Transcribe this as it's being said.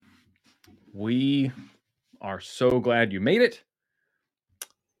We are so glad you made it.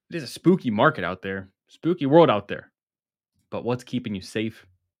 It is a spooky market out there, spooky world out there. But what's keeping you safe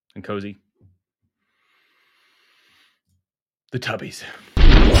and cozy? The Tubbys.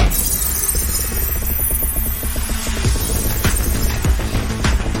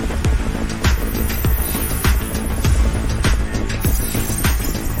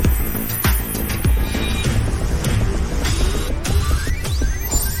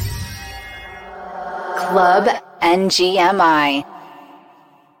 Club NGMI.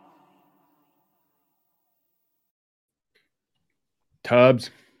 Tubbs.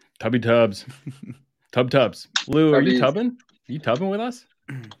 Tubby Tubbs. Tubbs. Lou, are you tubbing? Are you tubbing with us?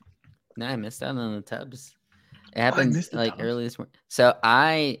 No, I missed out on the Tubbs. It happened early this morning. So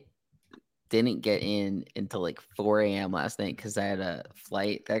I didn't get in until 4 a.m. last night because I had a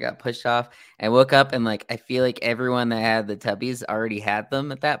flight that got pushed off. I woke up and I feel like everyone that had the Tubbies already had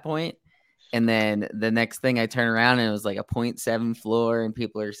them at that point. And then the next thing I turn around and it was a 0.7 floor and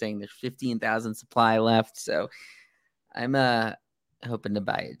people are saying there's 15,000 supply left. So I'm hoping to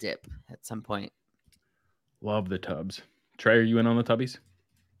buy a dip at some point. Love the Tubbs. Trey, are you in on the Tubbies?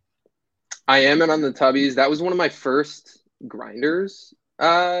 I am in on the Tubbies. That was one of my first grinders.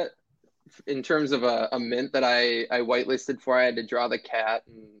 In terms of a mint that I whitelisted for, I had to draw the cat.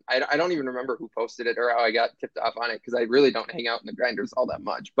 And I don't even remember who posted it or how I got tipped off on it because I really don't hang out in the grinders all that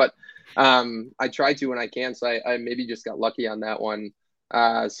much. But I try to when I can. So I maybe just got lucky on that one.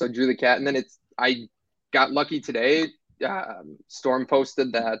 So drew the cat. And then I got lucky today. Storm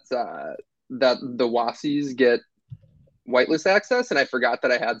posted that the Wassies get whitelist access, and I forgot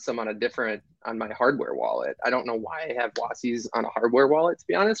that I had some on my hardware wallet. I don't know why I have Wassies on a hardware wallet, to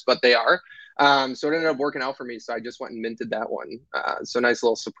be honest, but they are. So it ended up working out for me. So I just went and minted that one. So nice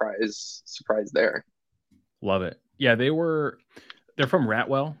little surprise there. Love it. Yeah, they're from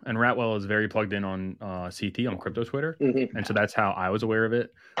Ratwell, and Ratwell is very plugged in on CT on crypto Twitter. Mm-hmm. And so that's how I was aware of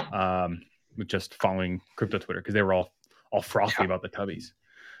it, with just following crypto Twitter because they were all frothy about the Tubbies.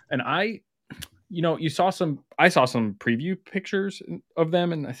 And I saw some preview pictures of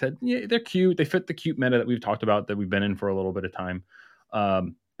them and I said, yeah, they're cute. They fit the cute meta that we've talked about that we've been in for a little bit of time.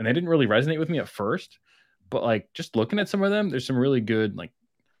 And they didn't really resonate with me at first, but just looking at some of them, there's some really good,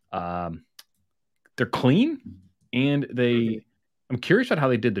 they're clean and I'm curious about how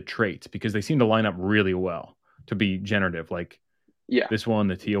they did the traits because they seem to line up really well to be generative. This one,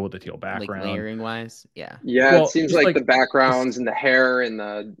 the teal with the teal background. Layering wise. Yeah. Yeah. Well, it seems like the backgrounds and the hair and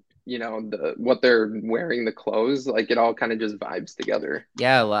the what they're wearing, the clothes, it all kind of just vibes together.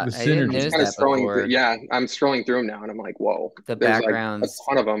 Yeah, a lot. I didn't notice that before. I'm scrolling through them now, and I'm like, whoa. The backgrounds, a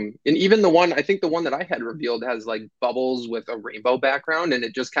ton of them, and even the one that I had revealed has bubbles with a rainbow background, and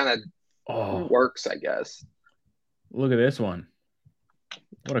it just kind of works, I guess. Look at this one.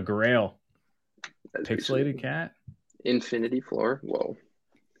 What a grail! Pixelated cat. Infinity floor. Whoa.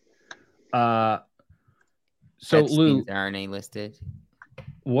 So Lou, RNA listed.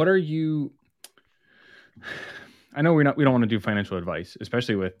 What are you? I know we don't want to do financial advice,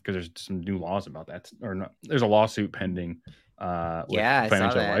 especially because there's some new laws about that, or no, there's a lawsuit pending. With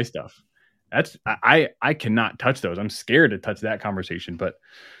financial advice stuff. That's I cannot touch those. I'm scared to touch that conversation, but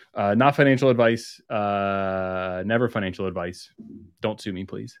not financial advice. Never financial advice. Don't sue me,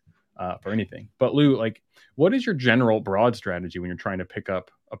 please, for anything. But Lou, what is your general broad strategy when you're trying to pick up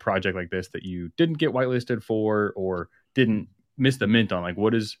a project like this that you didn't get whitelisted for or didn't miss the mint on?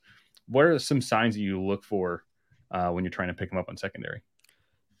 What are some signs that you look for when you're trying to pick them up on secondary?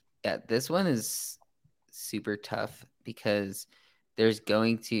 Yeah, this one is super tough because there's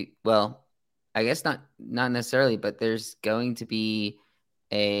going to, well, I guess not necessarily, but there's going to be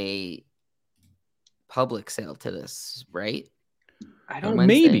a public sale to this, right? I don't know.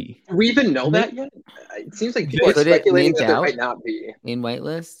 Maybe. Do we even know that yet? It seems like people are speculating that there might not be. In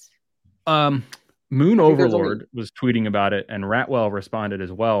whitelist? Moon Overlord was tweeting about it, and Ratwell responded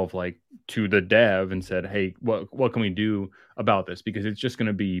as well, to the dev and said, "Hey, what can we do about this? Because it's just going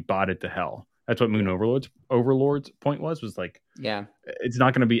to be botted to hell." That's what Moon Overlord's point was it's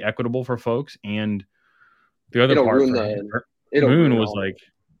not going to be equitable for folks. And the other part for Moon was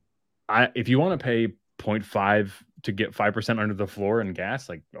if you want to pay 0.5 to get 5% under the floor in gas,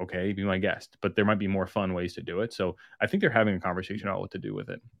 okay, be my guest. But there might be more fun ways to do it. So I think they're having a conversation about what to do with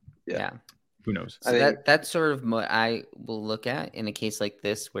it. Yeah. Who knows? So that's sort of what I will look at in a case like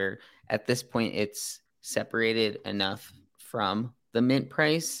this, where at this point it's separated enough from the mint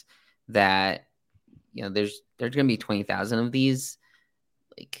price that there's going to be 20,000 of these.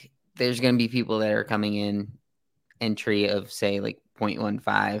 There's going to be people that are coming in entry of say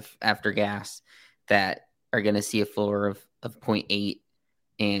 0.15 after gas that are going to see a floor of 0.8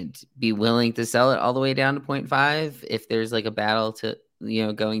 and be willing to sell it all the way down to 0.5 if there's like a battle to,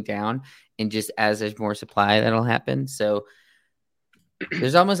 going down, and just as there's more supply, that'll happen. So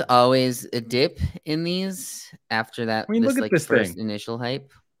there's almost always a dip in these after that. I mean, look at this first thing. Initial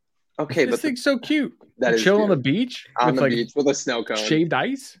hype. Okay, this thing's so cute. That is chill cute. On the beach with a snow cone, shaved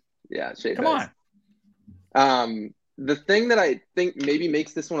ice. Yeah, shaved Come ice. on. The thing that I think maybe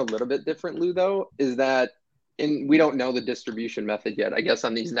makes this one a little bit different, Lou, though, is that we don't know the distribution method yet, I guess,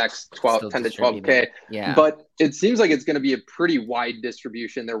 on these next 10 to 12K. Yeah. But it seems like it's going to be a pretty wide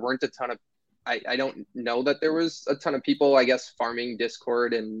distribution. There weren't a ton of, I don't know that there was a ton of people, I guess, farming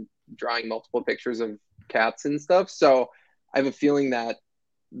Discord and drawing multiple pictures of cats and stuff. So I have a feeling that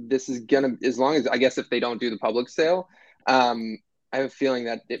this is going to, as long as, I guess, if they don't do the public sale, I have a feeling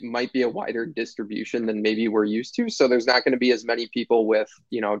that it might be a wider distribution than maybe we're used to. So there's not going to be as many people with,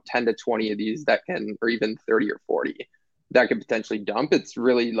 10 to 20 of these that can, or even 30 or 40 that could potentially dump. It's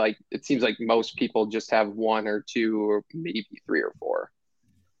really like, it seems like most people just have 1 or 2 or maybe 3 or 4.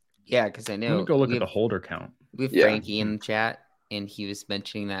 Yeah, because I know. Go look at the holder count. We have Frankie in the chat, and he was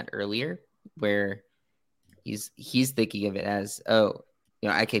mentioning that earlier, where he's thinking of it as,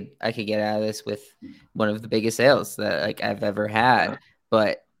 I could get out of this with one of the biggest sales that I've ever had.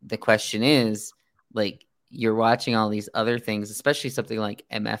 But the question is, you're watching all these other things, especially something like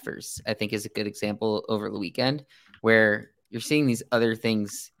MFers, I think is a good example over the weekend, where you're seeing these other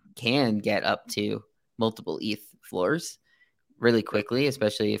things can get up to multiple ETH floors really quickly,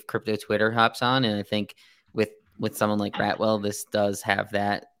 especially if crypto Twitter hops on. And I think with someone like Ratwell, this does have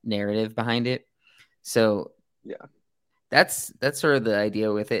that narrative behind it. So yeah. That's sort of the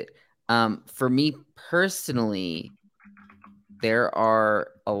idea with it. For me personally, there are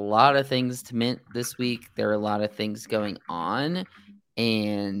a lot of things to mint this week. There are a lot of things going on.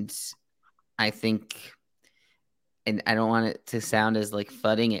 And I think, and I don't want it to sound as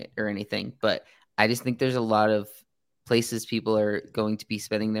fudding it or anything, but I just think there's a lot of places people are going to be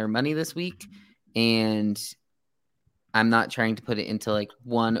spending their money this week. And I'm not trying to put it into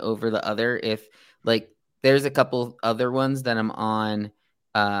one over the other. If there's a couple other ones that I'm on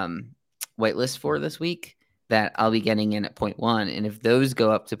whitelist for this week that I'll be getting in at 0.1. And if those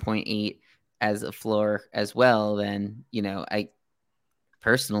go up to 0.8 as a floor as well, then, I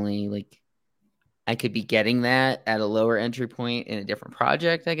personally, I could be getting that at a lower entry point in a different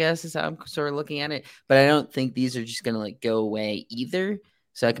project, I guess, is how I'm sort of looking at it. But I don't think these are just going to go away either.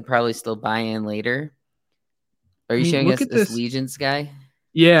 So I can probably still buy in later. Are you showing us this Legions guy?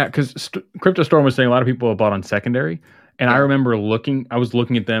 Yeah, because Crypto Storm was saying a lot of people have bought on secondary. And I remember I was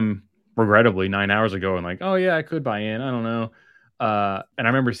looking at them regrettably 9 hours ago and oh yeah, I could buy in. I don't know. And I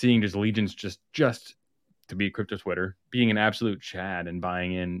remember seeing just Legions just to be Crypto Twitter being an absolute chad and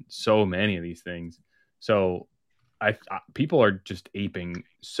buying in so many of these things. So people are just aping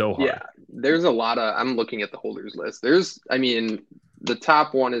so hard. Yeah, there's a lot of, I'm looking at the holders list. The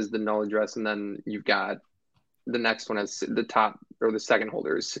top one is the null address, and then you've got the next one is the top, or the second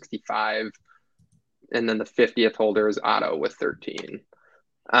holder is 65. And then the 50th holder is Otto with 13.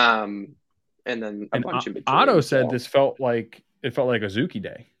 And then a bunch in between. Otto said this felt like a Zuki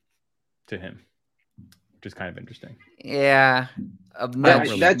day to him, which is kind of interesting. Yeah.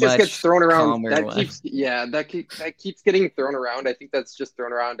 That just gets thrown around. That keeps getting thrown around. I think that's just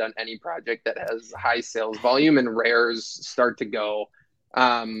thrown around on any project that has high sales volume, and rares start to go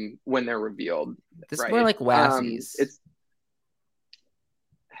when they're revealed. This is more like Wassies.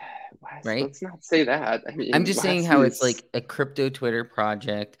 Right? Let's not say that. I'm just saying how it's a crypto Twitter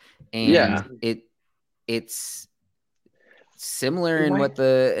project, and it's similar in what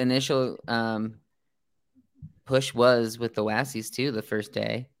the initial push was with the Wassies too the first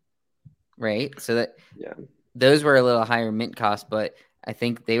day, right? So that those were a little higher mint cost, but I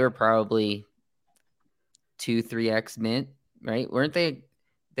think they were probably 2-3x mint, right? Weren't they?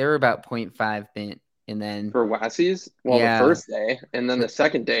 They were about 0.5 mint. And then for Wassies, the first day, and then the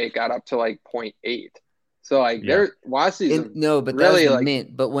second day it got up to 0.8. So they're Wassies. No, but really that was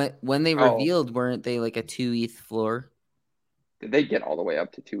mint. But when they revealed, weren't they a 2 ETH floor? Did they get all the way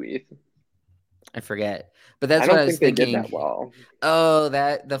up to 2 ETH? I forget, but that's what I was thinking. They did that well. Oh,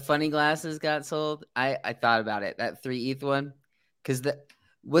 that the funny glasses got sold. I thought about it. That 3 ETH one, because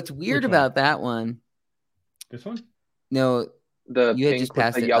what's weird about that one? This one? No. The you pink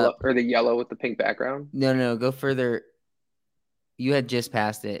with the yellow, or the yellow with the pink background? No, go further. You had just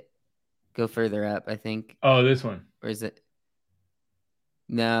passed it. Go further up, I think. Oh, this one. Or is it?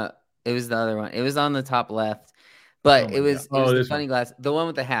 No, it was the other one. It was on the top left. But it was the funny glass. The one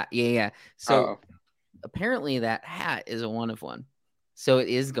with the hat. Yeah. So apparently that hat is a one of one. So it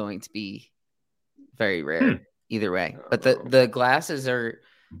is going to be very rare either way. But the glasses are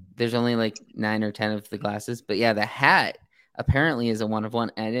there's only like 9 or 10 of the glasses. But yeah, the hat apparently is a 1 of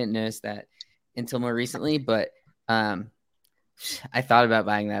 1. And I didn't notice that until more recently, but I thought about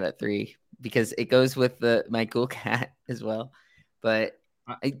buying that at 3 because it goes with my cool cat as well. But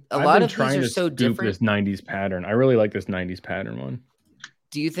a lot of these are so different. This 90s pattern. I really like this 90s pattern one.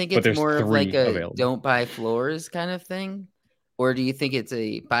 Do you think it's more of like a don't buy floors kind of thing? Or do you think it's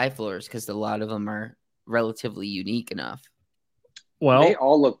a buy floors because a lot of them are relatively unique enough? Well, they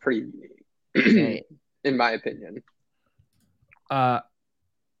all look pretty unique, in my opinion.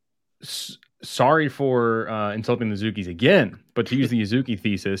 Sorry for insulting the Zukis again, but to use the Yuzuki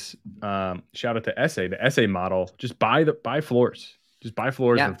thesis, shout out to Essay. The Essay model, just buy floors. Just buy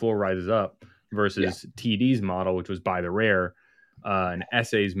floors and the floor rises up versus TD's model, which was buy the rare. And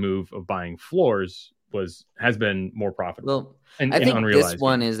Essay's move of buying floors has been more profitable. Well, I think this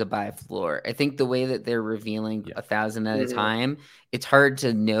one is a buy floor. I think the way that they're revealing 1,000 at a time, it's hard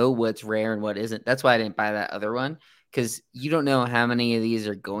to know what's rare and what isn't. That's why I didn't buy that other one, because you don't know how many of these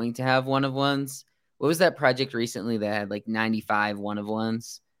are going to have 1 of 1s. What was that project recently that had like 95 1 of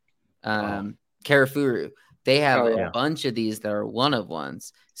 1s? Karafuru. They have a bunch of these that are 1 of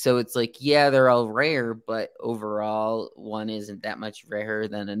 1s. So it's like, they're all rare, but overall one isn't that much rarer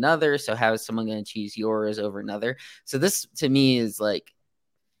than another. So how is someone going to choose yours over another? So this to me is like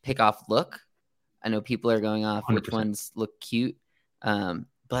pick off look. I know people are going off 100%. Which ones look cute.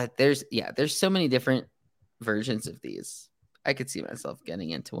 But there's so many different versions of these. I could see myself getting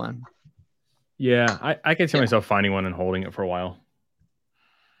into one. Yeah, I could see myself finding one and holding it for a while.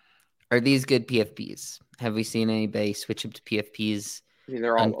 Are these good PFPs? Have we seen anybody switch up to PFPs? I mean,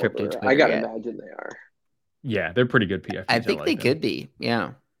 they're all over. Twitter I gotta imagine they are. Yeah, they're pretty good PFPs. I think they could be.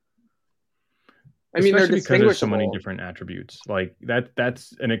 Yeah. I mean, especially because there's so many different attributes like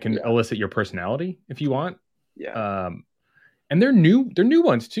that's and it can elicit your personality if you want. Yeah. And they're new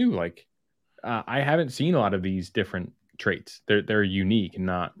ones too. Like I haven't seen a lot of these different traits. They're unique and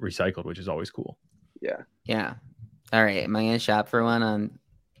not recycled, which is always cool. Yeah. Yeah. All right. Am I gonna shop for one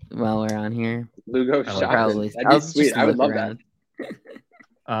while we're on here? Lugo shopping. Probably. That'd be sweet. I would love that.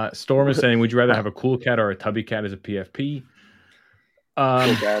 Storm is saying, would you rather have a cool cat or a tubby cat as a PFP?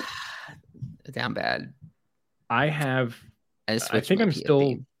 Cool cat. Down bad. I think I'm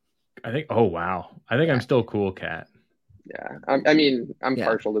still. Oh wow. I think I'm still cool cat. Yeah. I mean, I'm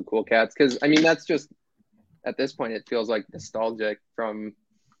partial to cool cats because I mean that's just at this point it feels like nostalgic from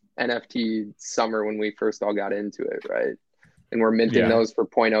NFT summer when we first all got into it, right? And we're minting those for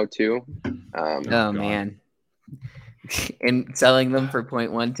 0.02. Oh man. And selling them for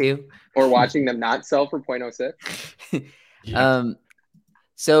 0.12 or watching them not sell for 0.06.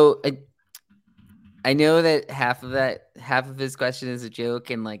 So I know that half of his question is a joke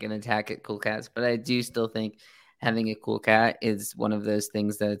and like an attack at cool cats, but I do still think having a cool cat is one of those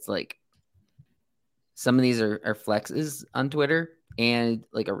things that it's like some of these are flexes on Twitter and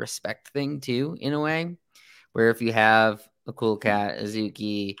like a respect thing too, in a way, where if you have a cool cat,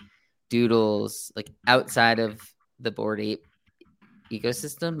 Azuki, Doodles, like outside of the Bored Ape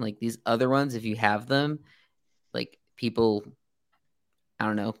ecosystem, like these other ones, if you have them, like people, I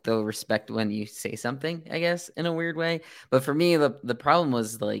don't know, they'll respect when you say something, I guess, in a weird way. But for me, the problem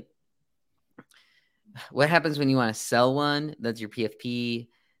was like, what happens when you want to sell one that's your PFP?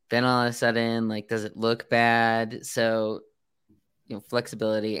 Then all of a sudden, like, does it look bad? So,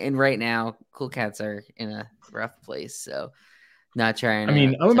 flexibility. And right now, cool cats are in a rough place. So, not trying. I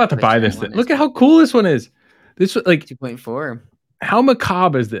mean, I'm about to buy this thing. Look at how cool this one is. This like 2.4. How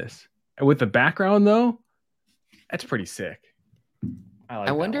macabre is this? With the background though, that's pretty sick.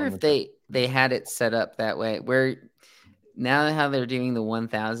 I wonder if they had it set up that way where now how they're doing the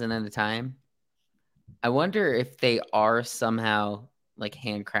 1,000 at a time. I wonder if they are somehow like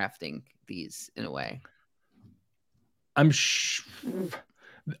handcrafting these in a way.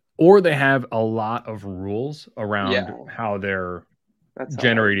 Or they have a lot of rules around how they're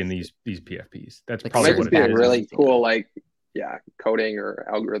generating these PFPs. That's like probably what it is. Really cool, like coding or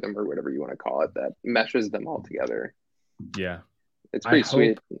algorithm or whatever you want to call it that meshes them all together. Yeah, it's pretty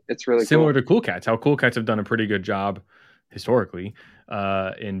sweet. It's really similar to Cool Cats. How Cool Cats have done a pretty good job historically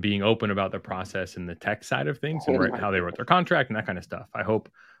in being open about the process and the tech side of things and how they wrote their contract and that kind of stuff. I hope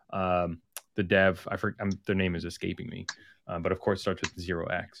the dev, their name is escaping me, but of course it starts with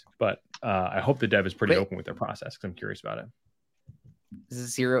 0x. But I hope the dev is pretty open with their process because I'm curious about it.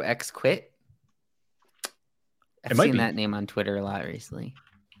 Is it 0x quit? I've seen that name on Twitter a lot recently.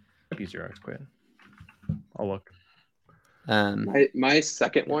 Might be 0x quit. I'll look. My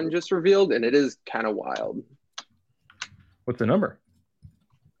second one just revealed, and it is kind of wild. What's the number?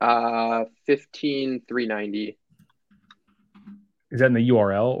 15,390. Is that in the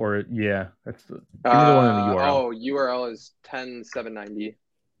URL or yeah? That's give me the one in the URL. Oh, URL is 10,790.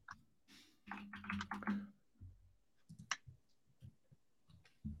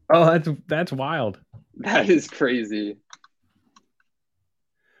 Oh, that's wild. That is crazy.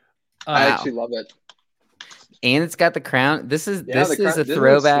 I actually love it. And it's got the crown. This is a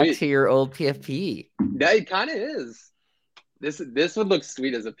throwback to your old PFP. Yeah, it kind of is. This would look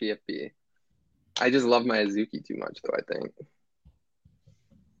sweet as a PFP. I just love my Azuki too much, though, I think.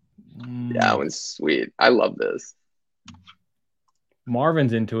 Yeah, that one's sweet. I love this.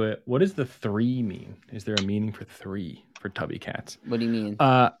 Marvin's into it. What does the 3 mean? Is there a meaning for 3 for Tubby cats? What do you mean?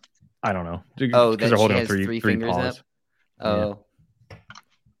 I don't know. Oh, that they're holding she has three fingers paws. Up? Oh. Yeah.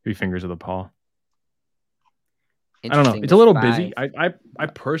 3 fingers of the paw. I don't know. It's a little busy. I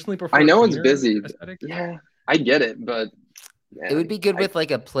personally prefer. I know it's busy. Aesthetic. Yeah, I get it, but man, it would be good with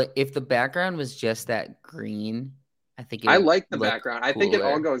like if the background was just that green. I think I like the background. Cooler. I think it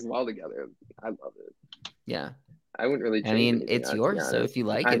all goes well together. I love it. Yeah. I wouldn't really change anything. It's yours, so if you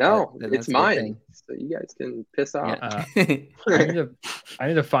like it. I know. It's mine. So you guys can piss off. Yeah. I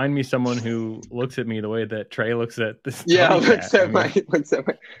need to find me someone who looks at me the way that Trey looks at this. Yeah, looks at my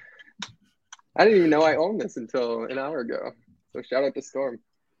I didn't even know I owned this until an hour ago. So shout out to Storm.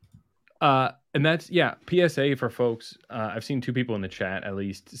 And that's PSA for folks. I've seen 2 people in the chat at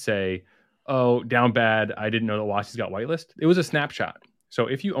least say, "Oh, down bad. I didn't know that Wassi's got whitelist." It was a snapshot. So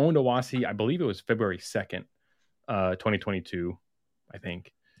if you owned a Wassi, I believe it was February 2nd, 2022, I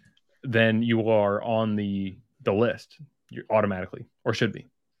think, then you are on the list. You automatically, or should be.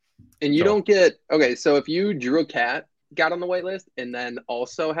 And you don't get so if you drew a cat, got on the whitelist, and then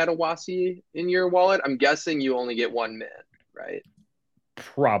also had a Wassi in your wallet, I'm guessing you only get 1 mint, right?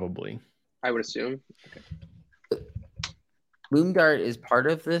 Probably. I would assume. Okay. Loomdart is part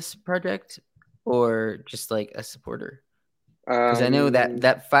of this project or just like a supporter? Because I know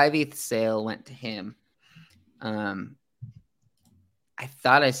that 5/8 sale went to him. I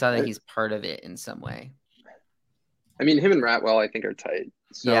thought I saw that he's part of it in some way. I mean, him and Ratwell, I think, are tight.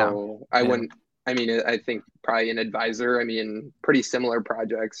 So I wouldn't. I mean, I think probably an advisor. I mean, pretty similar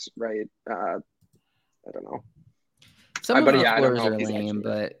projects, right? I don't know. Some of the floors are lame,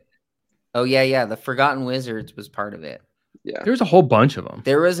 but the Forgotten Wizards was part of it. Yeah, there's a whole bunch of them.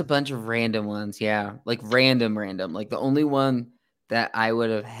 There was a bunch of random ones, like random. Like the only one that I would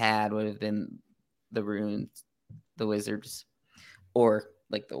have had would have been the Runes, the Wizards, or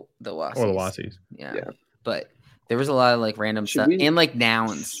like the Wassies. Or the Wassies. Yeah. But there was a lot of like random stuff and like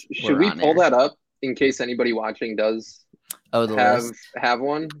nouns. Should we pull that up in case anybody watching does have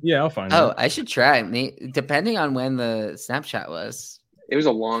one? Yeah, I'll find it. I should try. Depending on when the snapshot was. It was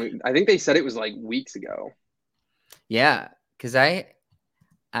I think they said it was like weeks ago. Yeah, because I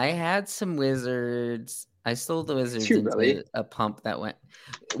had some Wizards. I sold the Wizards into a pump that went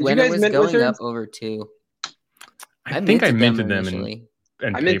when it was going Wizards? Up over 2. I think I minted them and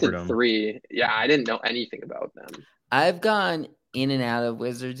I minted 3. Yeah, I didn't know anything about them. I've gone in and out of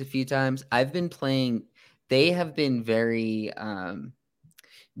Wizards a few times. I've been playing. They have been very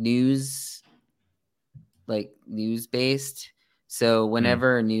news based. So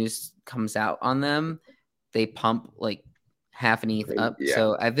whenever news comes out on them, they pump like half an ETH up. Yeah.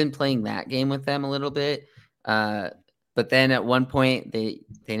 So I've been playing that game with them a little bit. But then at one point they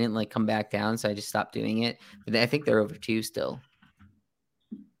didn't like come back down, so I just stopped doing it. But I think they're over 2 still.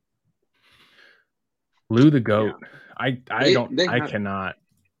 Lou the goat. Yeah. I cannot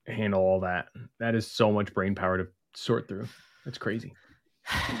handle all that. That is so much brain power to sort through. That's crazy.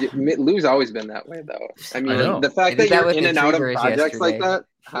 Lou's always been that way, though. I mean, the fact that you're in and out of projects like that,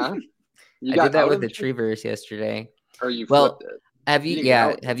 huh? I did that with the Treeverse yesterday. Or you flipped it. Have you?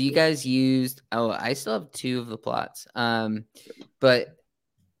 Yeah. Have you guys used? Oh, I still have 2 of the plots. But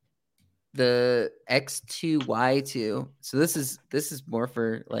the X2Y2. So this is more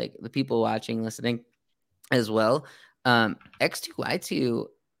for like the people watching, listening, as well. X2Y2.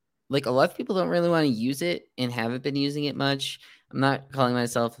 Like a lot of people don't really want to use it and haven't been using it much. I'm not calling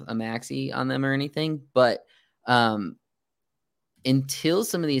myself a maxi on them or anything, but until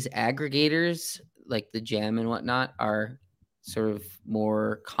some of these aggregators like the Gem and whatnot are sort of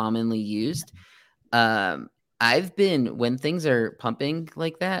more commonly used, I've been, when things are pumping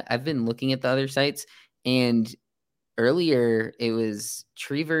like that, I've been looking at the other sites, and earlier it was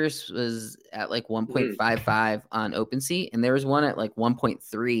Treeverse was at like 1.55 on OpenSea, and there was one at like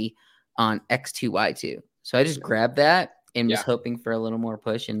 1.3 on X2Y2. So I just grabbed that and was hoping for a little more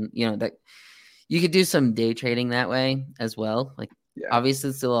push, and that you could do some day trading that way as well. Like obviously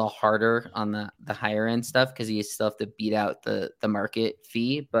it's a little harder on the higher end stuff because you still have to beat out the market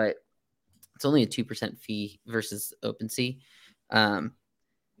fee, but it's only a 2% fee versus OpenSea.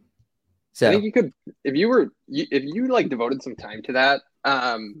 So I think you could, if you like devoted some time to that,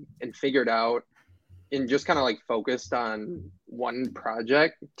 and figured out and just kind of like focused on one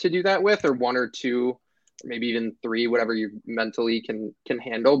project to do that with, or one or two, or maybe even three, whatever you mentally can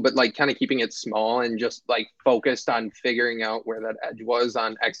handle, but like kind of keeping it small and just like focused on figuring out where that edge was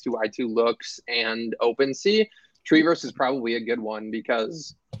on X2, Y2 looks and OpenSea. Treeverse is probably a good one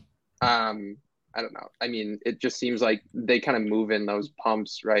because I don't know. I mean, it just seems like they kind of move in those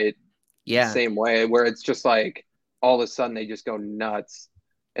pumps, right? Yeah. Same way, where it's just like all of a sudden they just go nuts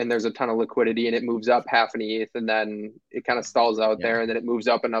and there's a ton of liquidity and it moves up half an ETH and then it kind of stalls out there and then it moves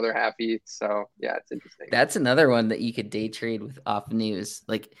up another half ETH. So yeah, it's interesting. That's another one that you could day trade with off news.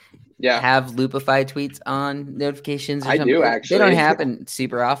 Like have Loopify tweets on notifications or something. I do actually. They don't happen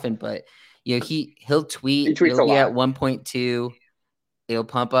super often, but you know, he'll tweet. He'll be at 1.2. It'll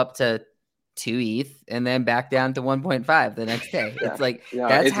pump up to 2 ETH and then back down to 1.5 the next day. It's like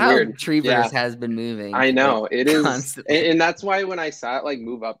that's how Treeverse has been moving. I know it is, and that's why when I saw it like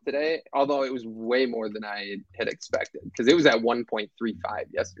move up today, although it was way more than I had expected, because it was at 1.35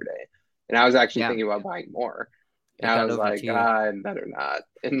 yesterday, and I was actually thinking about buying more. And I was like, I better not.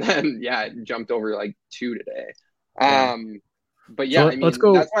 And then it jumped over like 2 today. But yeah, I mean, that's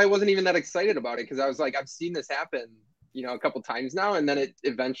why I wasn't even that excited about it, because I was like, I've seen this happen, you know, a couple times now, and then it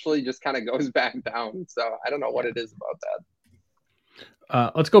eventually just kind of goes back down. So I don't know what it is about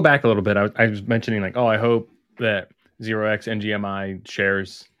that. Let's go back a little bit. I was mentioning like, I hope that 0x NGMI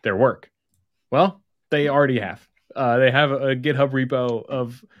shares their work. Well, they already have. They have a GitHub repo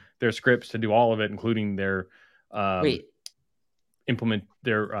of their scripts to do all of it, including their implement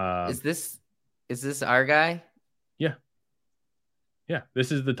their. Is this our guy? Yeah,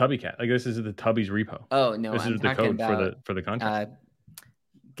 this is the Tubby cat. Like this is the Tubbys repo. Oh no, this is the code for the contract.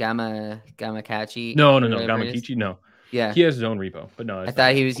 Gamakachi. No, Gamakichi. No. Yeah, he has his own repo, but no. I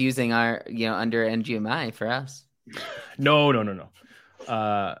thought he was using our, under NGMI for us. No.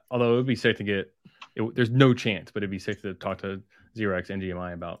 Although it would be safe to get. There's no chance, but it'd be safe to talk to 0x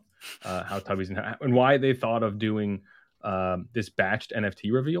NGMI about how Tubbys and why they thought of doing this batched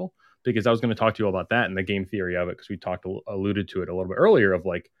NFT reveal. Because I was going to talk to you all about that and the game theory of it, because we alluded to it a little bit earlier of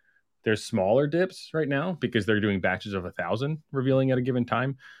like there's smaller dips right now because they're doing batches of 1,000 revealing at a given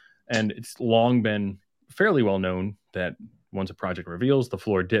time. And it's long been fairly well known that once a project reveals, the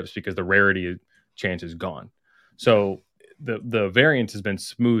floor dips because the rarity chance is gone. So the variance has been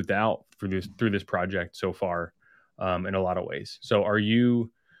smoothed out through this project so far in a lot of ways. So are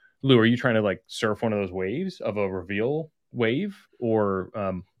you trying to like surf one of those waves of a reveal wave, or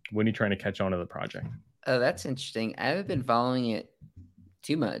when are you trying to catch on to the project? Oh, that's interesting. I haven't been following it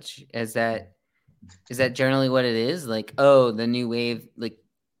too much. Is that generally what it is? Like, the new wave, like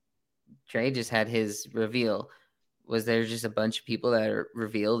Trey just had his reveal. Was there just a bunch of people that are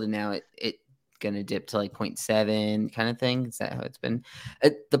revealed and now it gonna dip to like 0.7 kind of thing? Is that how it's been?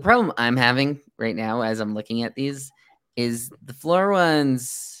 The problem I'm having right now as I'm looking at these is the floor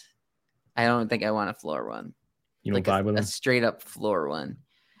ones. I don't think I want a floor one. You don't vibe with them? A straight up floor one.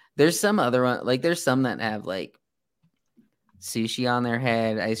 There's some other one, like there's some that have like sushi on their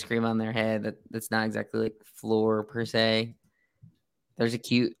head, ice cream on their head. That's not exactly like floor per se. There's a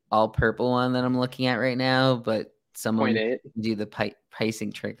cute all purple one that I'm looking at right now, but someone do the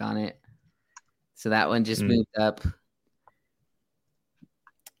pricing trick on it. So that one just moved up.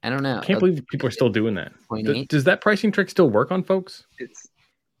 I don't know. I can't believe people are still doing that. Does that pricing trick still work on folks?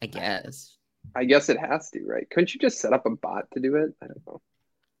 I guess it has to, right? Couldn't you just set up a bot to do it? I don't know.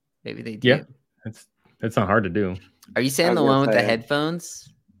 Maybe they do. Yeah, that's not hard to do. Are you saying the one with the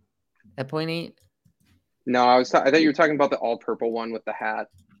headphones at 0.8? No, I thought you were talking about the all purple one with the hat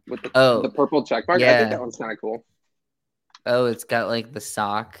with the purple check mark. Yeah. I think that one's kind of cool. Oh, it's got like the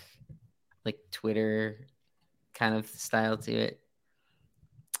sock, like Twitter kind of style to it.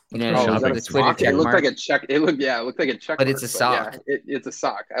 You know, the Twitter check. It looked like a check. It looked like a check. But it's a sock. Yeah, it's a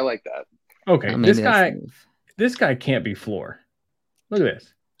sock. I like that. Okay, this guy can't be floor. Look at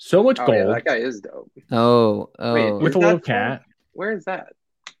this. So much gold. Yeah, that guy is dope. Oh. Wait, with a little cat. Where is that?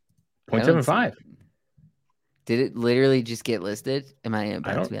 0.75. Did it literally just get listed? Am I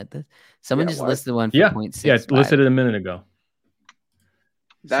about to be at this? Someone just listed one for 0.6. Yeah, it's listed a minute ago.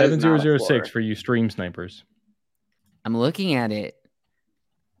 7006 for you stream snipers. I'm looking at it.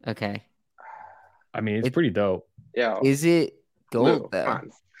 Okay. I mean, it's pretty dope. Yeah. Is it gold though?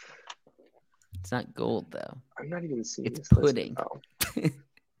 It's not gold though. I'm not even seeing it's pudding.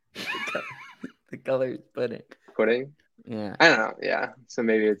 The color is pudding. Pudding? Yeah. I don't know. Yeah. So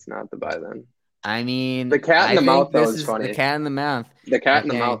maybe it's not the buy then. I mean, the cat in the mouth though is funny. The cat in the mouth. The cat in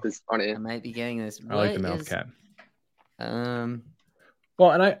the mouth is funny. I might be getting this. I like the mouth cat.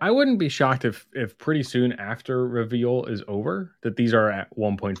 Well, and I wouldn't be shocked if pretty soon after reveal is over that these are at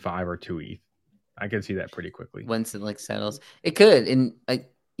 1.5 or 2 ETH. I can see that pretty quickly. Once it like settles, it could. And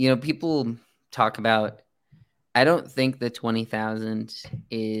people talk about. I don't think the 20,000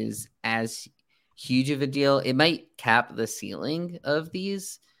 is as huge of a deal. It might cap the ceiling of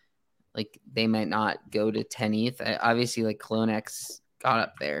these. Like they might not go to 10 ETH. Obviously, like CloneX got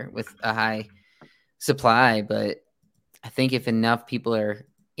up there with a high supply, but I think if enough people are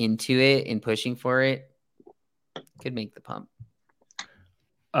into it and pushing for it, could make the pump.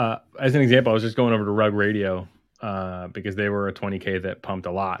 As an example, I was just going over to Rug Radio because they were a 20K that pumped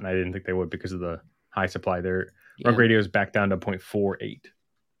a lot, and I didn't think they would because of the high supply there. Rug Radio is back down to 0.48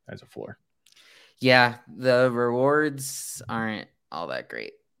 as a floor. Yeah, the rewards aren't all that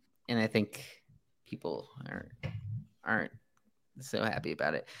great, and I think people aren't so happy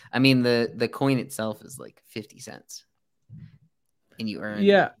about it. I mean, the coin itself is like 50 cents. And you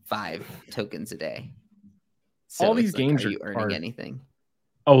earn 5 tokens a day. So all these games are you earning anything?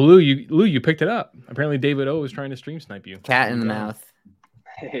 Oh, Lou, you picked it up. Apparently, David O was trying to stream snipe you. Cat in the mouth.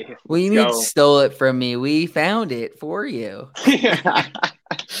 Hey, well, you stole it from me. We found it for you.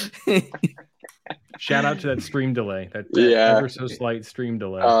 Shout out to that stream delay. That ever so slight stream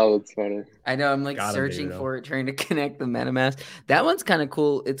delay. Oh, that's funny. I know. I'm like searching for it, trying to connect the MetaMask. That one's kind of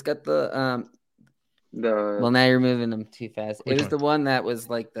cool. It's got the well, now you're moving them too fast. It was the one that was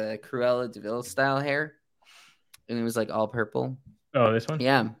like the Cruella DeVille style hair, and it was like all purple. Oh, this one?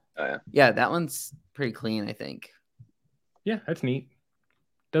 Yeah. Yeah, that one's pretty clean, I think. Yeah, that's neat.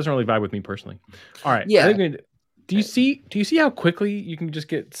 Doesn't really vibe with me personally. All right. Yeah. Do you see how quickly you can just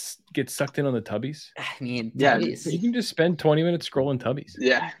get sucked in on the Tubbys? I mean, Tubbys. You can just spend 20 minutes scrolling Tubbys.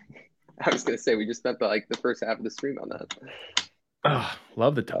 Yeah. I was gonna say we just spent the first half of the stream on that. Oh,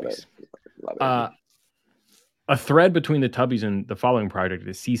 love the Tubbys. Love it. A thread between the Tubbys and the following project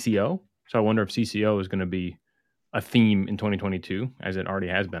is CCO. So I wonder if CCO is going to be a theme in 2022, as it already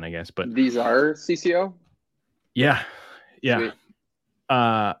has been, I guess. But these are CCO? Yeah. Sweet.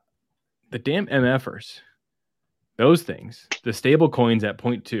 The damn MFers, those things, the stable coins at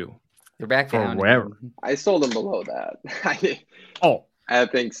 0.2. They're back down. Wherever. I sold them below that. I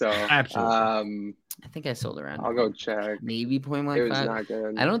think so. Absolutely. I think I sold around. I'll go check. Maybe 0.15. It was not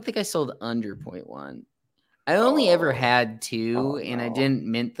good. I don't think I sold under 0.1. I only ever had 2, and I didn't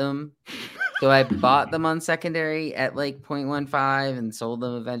mint them. So I bought them on secondary at like 0.15 and sold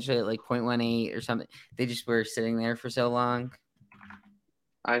them eventually at like 0.18 or something. They just were sitting there for so long.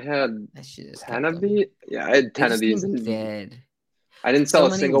 I had 10 of these. Yeah, I had 10 of these. Dead. I didn't sell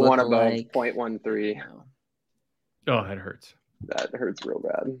a single one above 0.13. Oh, that hurts. That hurts real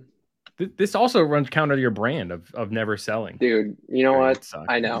bad. This also runs counter to your brand of never selling. Dude, you know what?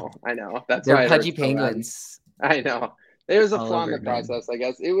 I know. That's They're why pudgy penguins. I know. There was a flaw in the process, I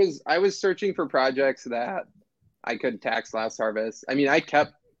guess. I was searching for projects that I could tax last harvest. I mean, I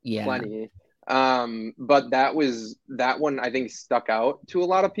kept plenty. But that one I think stuck out to a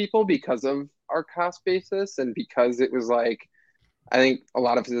lot of people because of our cost basis and because it was like, I think a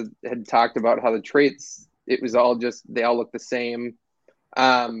lot of us had talked about how the traits, it was all just, they all look the same.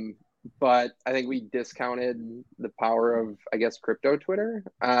 But I think we discounted the power of, I guess, crypto Twitter.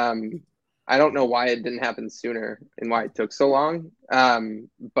 I don't know why it didn't happen sooner and why it took so long.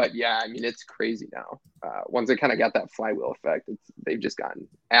 But yeah, I mean, it's crazy now. Once they kind of got that flywheel effect, they've just gotten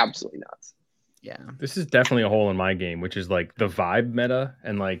absolutely nuts. Yeah. This is definitely a hole in my game, which is like the vibe meta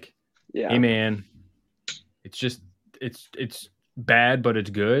and like, hey man, it's just, it's bad, but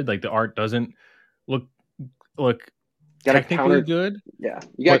it's good. Like the art doesn't look technically good. Yeah.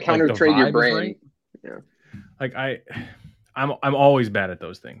 You got to counter trade your brain. Right. Yeah. Like I'm always bad at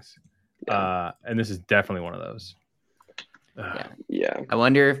those things. Yeah. And this is definitely one of those. Yeah. I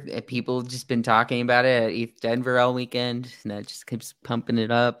wonder if people just been talking about it at ETH Denver all weekend and that just keeps pumping it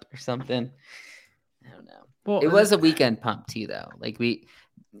up or something. I don't know. Well, it was a weekend pump too, though. Like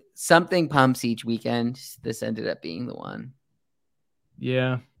something pumps each weekend. This ended up being the one.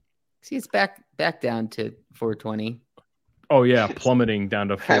 Yeah. See, it's back down to 420. Oh yeah, plummeting down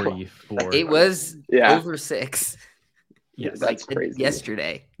to 44. It was over 6. Yes, that's crazy.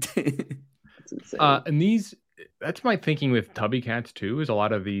 Yesterday. That's insane. And that's my thinking with Tubby Cats too. Is a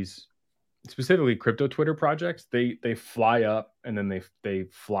lot of these, specifically crypto Twitter projects, they fly up and then they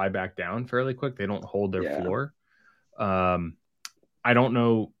fly back down fairly quick. They don't hold their floor. I don't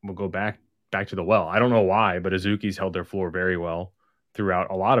know. We'll go back to the well. I don't know why, but Azuki's held their floor very well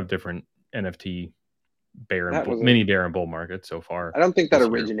throughout a lot of different NFT mini bear and bull markets so far. I don't think that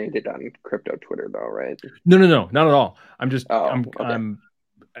originated on crypto Twitter though, right? No, not at all. I'm just I'm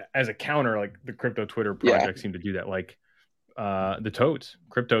as a counter, like the crypto Twitter projects seem to do that. Like the toads.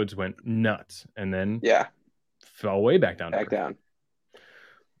 Cryptodes went nuts and then fell way back down.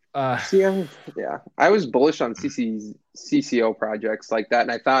 I was bullish on CCO projects like that,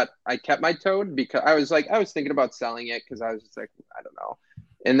 and I thought I kept my toad because I was thinking about selling it because I was just like, I don't know,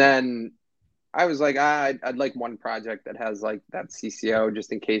 and then I was like, I'd like one project that has like that CCO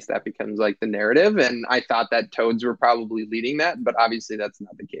just in case that becomes like the narrative, and I thought that toads were probably leading that, but obviously that's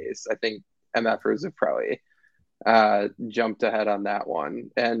not the case. I think MFers have probably jumped ahead on that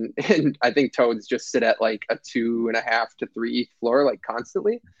one, and I think toads just sit at like a 2.5 to 3 floor like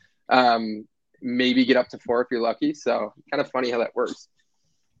constantly. Maybe get up to 4 if you're lucky. So kind of funny how that works.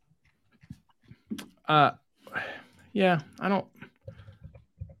 Yeah, I don't.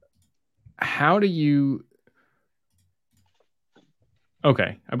 How do you?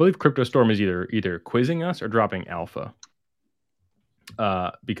 Okay, I believe CryptoStorm is either quizzing us or dropping alpha.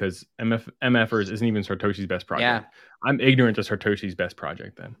 Because MFers isn't even Satoshi's best project. Yeah. I'm ignorant to Satoshi's best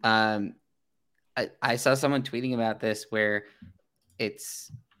project then. I saw someone tweeting about this where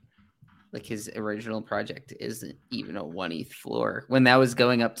it's like his original project isn't even a 1 ETH floor. When that was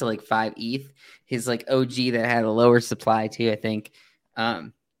going up to like 5 ETH, his like OG that had a lower supply too, I think,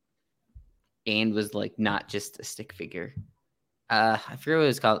 and was like not just a stick figure. I forget what it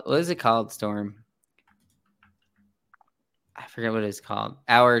was called. What is it called, Storm? I forget what it's called.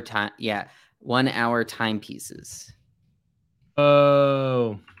 1 hour timepieces.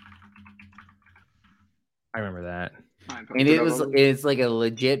 Oh, I remember that. And it's like a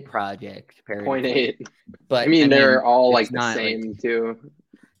legit project. 0.8. But I mean, they're all like the same too.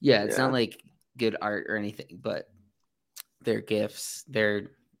 Yeah, it's not like good art or anything, but they're GIFs.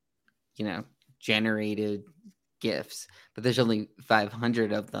 They're, generated GIFs. But there's only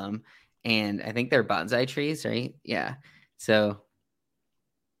 500 of them. And I think they're bonsai trees, right? Yeah. So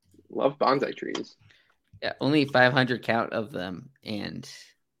love bonsai trees. Yeah, only 500 count of them, and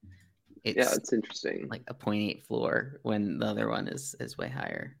it's interesting. Like a 0.8 floor when the other one is way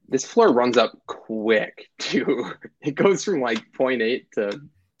higher. This floor runs up quick too. It goes from like 0.8 to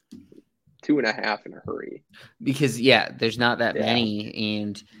 2.5 in a hurry. Because there's not that many,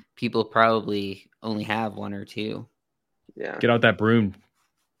 and people probably only have 1 or 2. Yeah, get out that broom.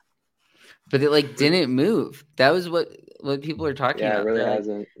 But it didn't move. That was what people are talking about. Yeah, it really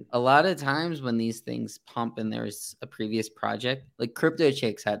hasn't. A lot of times when these things pump and there's a previous project, like Crypto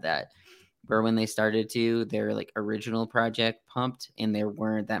Chicks had that, where when they started their like original project pumped and there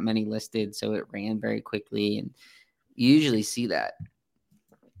weren't that many listed, so it ran very quickly, and you usually see that.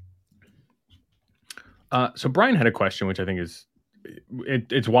 So Brian had a question, which I think is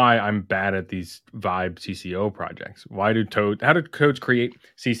it's why I'm bad at these Vibe CCO projects. How do codes create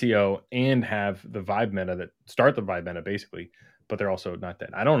CCO and have the Vibe meta that start the Vibe meta basically, but they're also not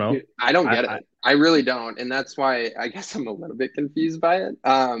that? I don't know. I don't get it. I really don't, and that's why I guess I'm a little bit confused by it.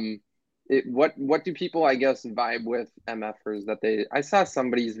 What do people I guess vibe with MFers that I saw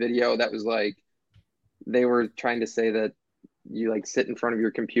somebody's video that was like they were trying to say that you like sit in front of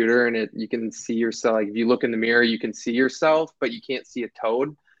your computer and you can see yourself. Like if you look in the mirror, you can see yourself, but you can't see a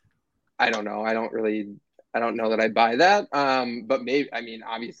toad. I don't know. I don't know that I buy that. But maybe, I mean,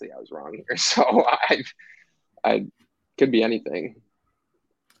 obviously I was wrong here. So I could be anything.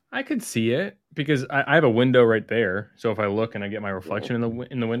 I could see it because I have a window right there. So if I look and I get my reflection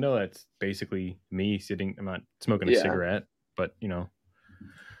in the window, that's basically me sitting. I'm not smoking a cigarette, but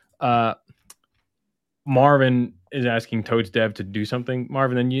Marvin is asking Toad's dev to do something.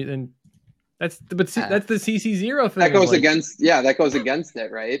 Marvin, that's the CC0 thing. That goes against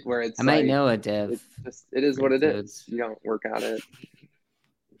it, right? Where it's I might know a dev. It is what it is. You don't work on it.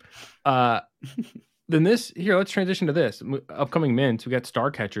 Then let's transition to this upcoming mints. We got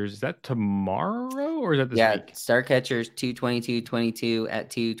Star Catchers. Is that tomorrow or is that this week? Star Catchers 2/22/22 at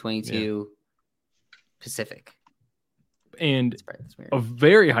 2/22 Pacific. And a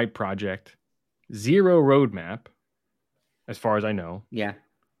very hype project. 0 roadmap, as far as I know. Yeah.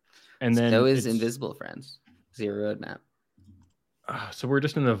 And then so is Invisible Friends. 0 roadmap. So we're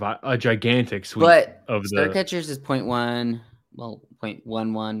just in a gigantic suite of Star Catchers is 0.1,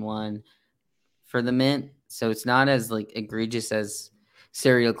 0.111 for the mint. So it's not as like egregious as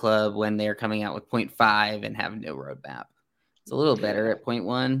Serial Club when they're coming out with 0.5 and have no roadmap. It's a little better at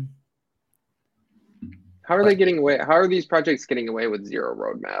 0.1. How are they getting away? How are these projects getting away with 0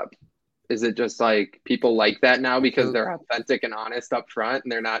 roadmap? Is it just like people like that now because they're authentic and honest up front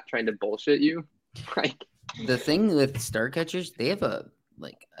and they're not trying to bullshit you? Like the thing with Star Catchers, they have a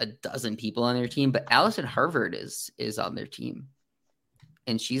dozen people on their team, but Allison Harvard is on their team.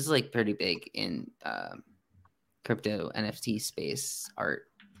 And she's like pretty big in crypto NFT space art.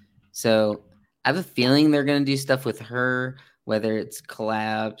 So I have a feeling they're going to do stuff with her, whether it's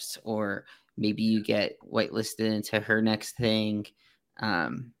collabs or maybe you get whitelisted into her next thing. I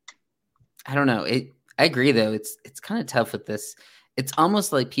don't know. I agree though. It's kind of tough with this. It's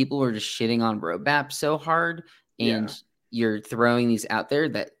almost like people were just shitting on roadmap so hard, and you're throwing these out there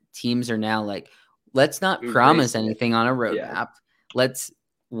that teams are now like, let's not promise anything on a roadmap. Yeah. Let's,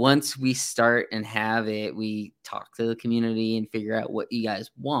 once we start and have it, we talk to the community and figure out what you guys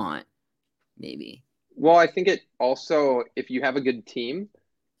want. Maybe. Well, I think it also, if you have a good team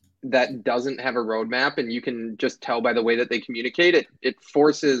that doesn't have a roadmap and you can just tell by the way that they communicate, it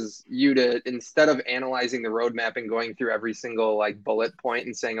forces you to, instead of analyzing the roadmap and going through every single like bullet point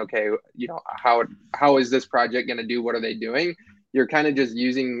and saying, okay, you know, how is this project going to do? What are they doing? You're kind of just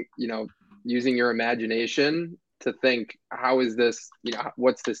using your imagination to think, how is this, you know,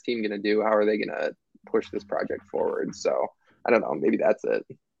 what's this team going to do? How are they going to push this project forward? So I don't know, maybe that's it.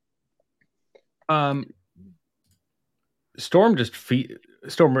 Storm,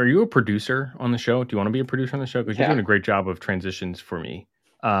 are you a producer on the show? Do you want to be a producer on the show? Because you're doing a great job of transitions for me.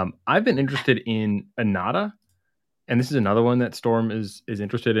 I've been interested in Anata, and this is another one that Storm is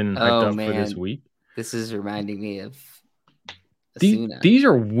interested in and hyped up for this week. This is reminding me of these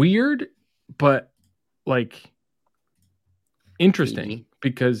are weird, but like interesting 3D.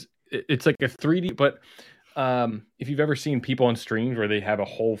 Because it's like a 3D, but if you've ever seen people on streams where they have a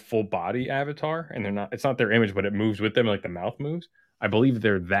whole full body avatar and it's not their image, but it moves with them, like the mouth moves. I believe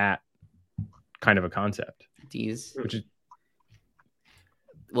they're that kind of a concept. These, which is,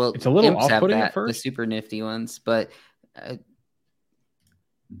 well, it's a little off-putting at first. The super nifty ones, but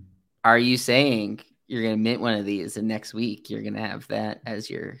are you saying you're going to mint one of these and next week you're going to have that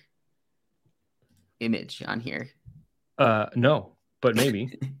as your image on here? No, but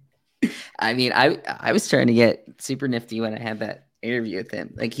maybe. I mean, I was trying to get super nifty when I had that interview with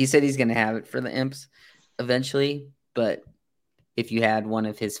him. Like, he said he's going to have it for the imps eventually, but if you had one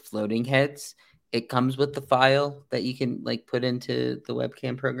of his floating heads, it comes with the file that you can like put into the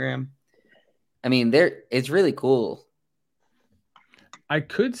webcam program. I mean, it's really cool. I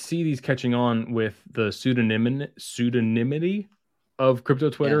could see these catching on with the pseudonymity of crypto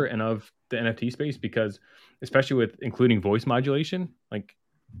Twitter and of the NFT space, because especially with including voice modulation, like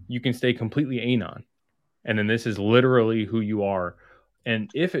you can stay completely anon. And then this is literally who you are. And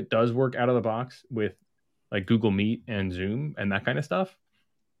if it does work out of the box with like Google Meet and Zoom and that kind of stuff,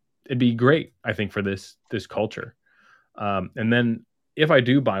 it'd be great, I think, for this culture. And then if I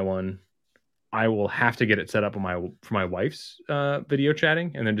do buy one, I will have to get it set up for my wife's video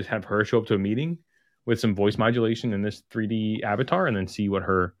chatting, and then just have her show up to a meeting with some voice modulation in this 3D avatar, and then see what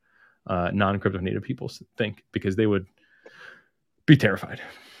her non-crypto native people think, because they would be terrified.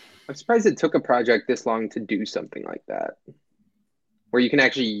 I'm surprised it took a project this long to do something like that, where you can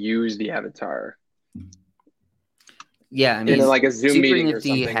actually use the avatar. Yeah, I mean, like a Zoom meeting or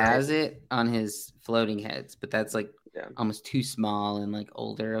something. He has it on his floating heads, but that's like almost too small and like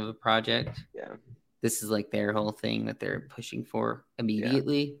older of a project. Yeah, this is like their whole thing that they're pushing for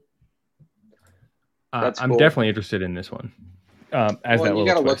immediately. I'm cool. Definitely interested in this one. You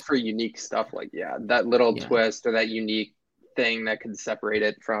got to look for unique stuff like that little twist or that unique thing that could separate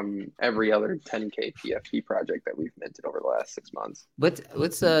it from every other 10K PFP project that we've minted over the last 6 months.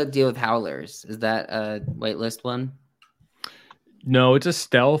 What's the deal with Howlers? Is that a whitelist one? No, it's a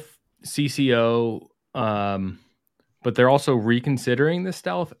stealth CCO, but they're also reconsidering the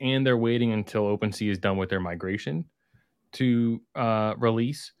stealth, and they're waiting until OpenSea is done with their migration to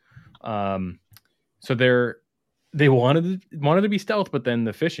release. So they wanted to be stealth, but then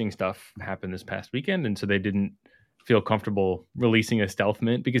the phishing stuff happened this past weekend, and so they didn't feel comfortable releasing a stealth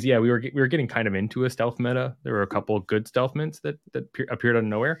mint, because we were getting kind of into a stealth meta. There were a couple of good stealth mints that appeared out of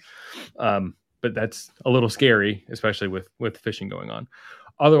nowhere. But that's a little scary, especially with phishing going on.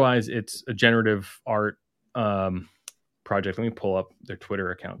 Otherwise, it's a generative art project. Let me pull up their Twitter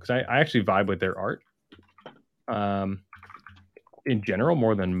account, because I actually vibe with their art in general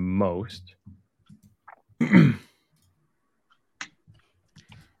more than most. There's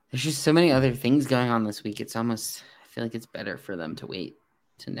just so many other things going on this week. It's almost, I feel like it's better for them to wait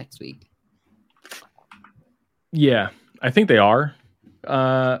to next week. Yeah, I think they are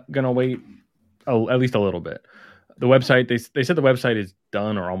gonna wait at least a little bit. The website, they said the website is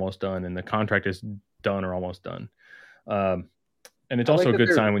done or almost done, and the contract is done or almost done. And it's also a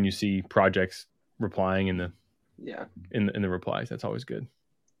good sign when you see projects replying in the in the replies. That's always good.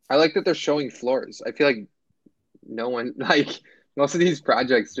 I like that they're showing floors. I feel like no one, like most of these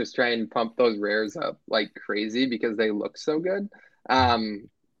projects just try and pump those rares up like crazy because they look so good.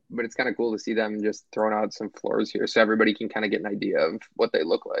 But it's kind of cool to see them just throwing out some floors here so everybody can kind of get an idea of what they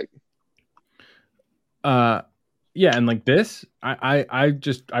look like. Yeah, and like this, I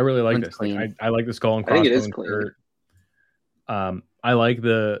really like this. Clean. Like I like the skull and I think it is crossbones clean. shirt. I like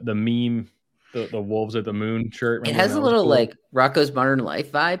the meme, the wolves at the moon shirt. It has a little like Rocco's Modern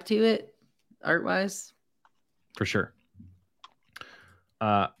Life vibe to it, art wise. For sure.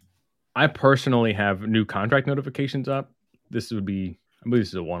 I personally have new contract notifications up. This would be, I believe this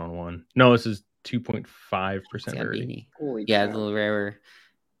is a 1-on-1. No, this is 2.5% rarity. Yeah, it's a little rarer.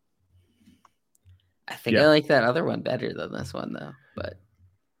 I think I like that other one better than this one though. But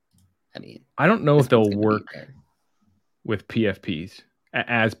I mean, I don't know if they'll work with PFPs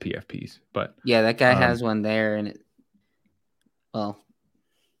as PFPs, but yeah, that guy has one there, and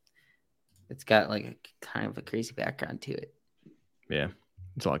it's got like a kind of a crazy background to it. Yeah,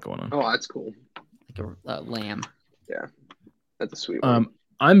 it's a lot going on. Oh, that's cool. Like a lamb. Yeah, that's a sweet one.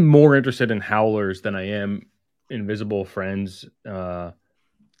 I'm more interested in Howlers than I am Invisible Friends or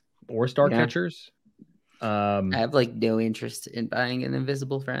Star Catchers. I have like no interest in buying an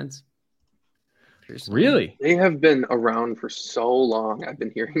Invisible Friends. Personally. Really? They have been around for so long. I've been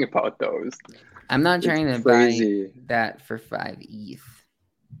hearing about those. I'm not trying to buy that for 5 ETH.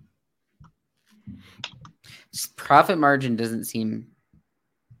 Profit margin doesn't seem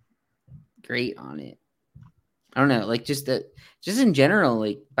great on it. I don't know, like just in general,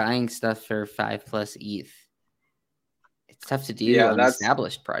 like buying stuff for 5+ ETH. It's tough to do on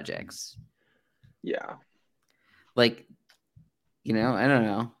established projects. Yeah. Like, I don't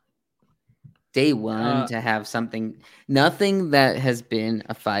know. Day one to have nothing that has been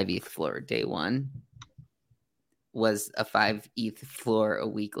a 5 ETH floor day one was a 5 ETH floor a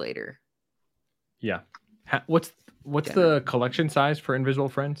week later. Yeah. What's the collection size for Invisible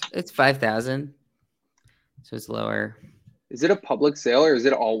Friends? It's 5,000. So it's lower. Is it a public sale or is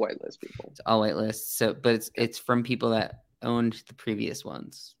it all whitelist people? It's all whitelist. So, but it's from people that owned the previous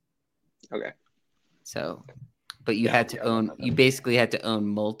ones. Okay. So, but you had to own. You basically had to own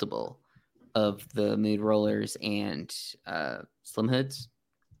multiple of the Mood Rollers and Slim Hoods.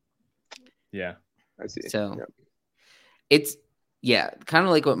 Yeah, I see. So it's kind of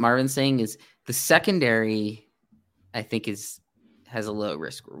like what Marvin's saying is the secondary. I think has a low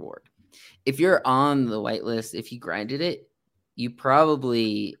risk reward. If you're on the whitelist, if you grinded it, you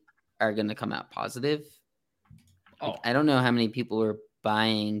probably are going to come out positive. Like, I don't know how many people were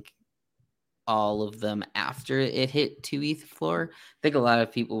buying all of them after it hit 2 ETH floor. I think a lot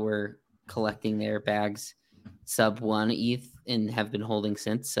of people were collecting their bags sub 1 ETH and have been holding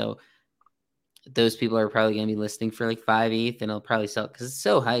since. So those people are probably going to be listing for like 5 ETH and it'll probably sell because it's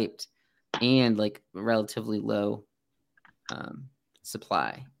so hyped and like relatively low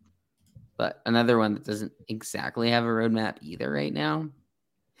supply. But another one that doesn't exactly have a roadmap either right now.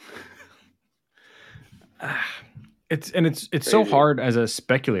 It's so hard as a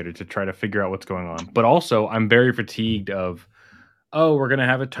speculator to try to figure out what's going on. But also, I'm very fatigued of, we're gonna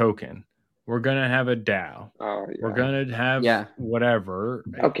have a token, we're gonna have a DAO, we're gonna have whatever.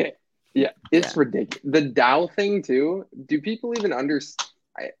 Okay, yeah, it's ridiculous. The DAO thing too. Do people even understand?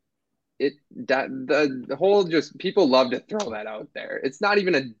 The whole just people love to throw that out there. It's not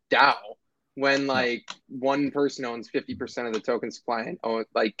even a DAO. When like one person owns 50% of the token supply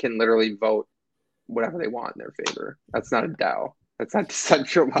and can literally vote whatever they want in their favor. That's not a DAO. That's not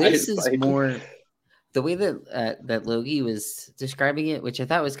decentralized. This is more the way that Logie was describing it, which I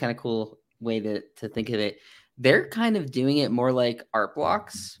thought was kind of cool way to think of it. They're kind of doing it more like art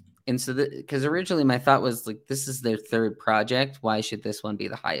blocks. And so because originally my thought was like, this is their third project. Why should this one be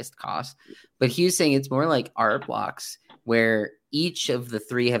the highest cost? But he was saying it's more like art blocks where each of the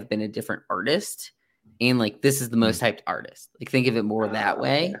 3 have been a different artist. And like, this is the most hyped artist. Like think of it more that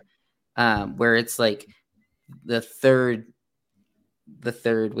way. Where it's like the third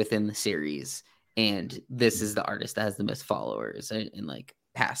within the series. And this is the artist that has the most followers in like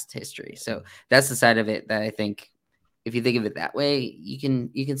past history. So that's the side of it that I think if you think of it that way, you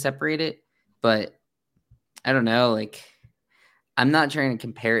can separate it. But I don't know, like I'm not trying to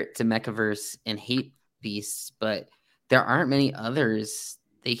compare it to Mechaverse and Hate Beasts, but there aren't many others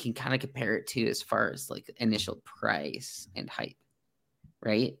they can kind of compare it to as far as like initial price and hype,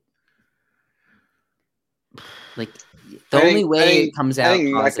 right? Like the only way it comes out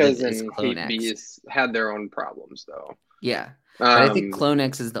positive is CloneX. Had their own problems though. Yeah, but I think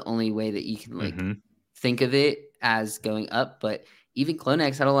CloneX is the only way that you can like think of it as going up. But even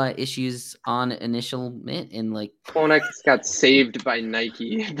CloneX had a lot of issues on initial mint, and like CloneX got saved by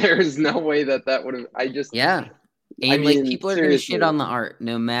Nike. There's no way that would have. And like people are going to shit on the art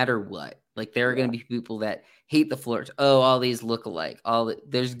no matter what. Like there are going to be people that hate the floors. Oh, all these look alike.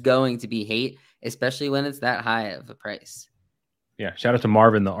 There's going to be hate, especially when it's that high of a price. Yeah. Shout out to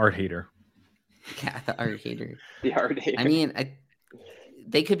Marvin, the art hater. Yeah, the art hater. The art hater. I mean,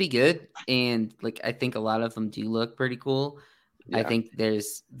 they could be good, and like I think a lot of them do look pretty cool. Yeah. I think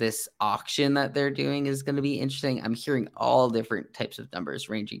there's this auction that they're doing is going to be interesting. I'm hearing all different types of numbers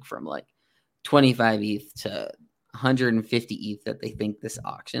ranging from like 25 ETH to 150 ETH that they think this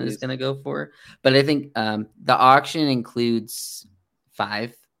auction is going to go for. But I think the auction includes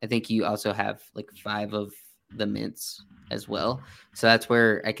 5. I think you also have like 5 of the mints as well. So that's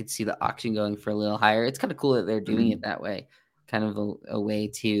where I could see the auction going for a little higher. It's kind of cool that they're doing it that way. Kind of a way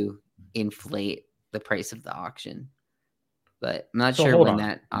to inflate the price of the auction. But I'm not sure when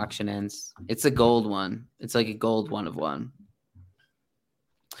that auction ends. It's a gold one. It's like a gold 1 of 1.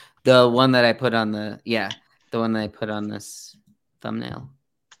 The one that I put on the one that I put on this thumbnail.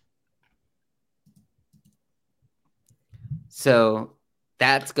 So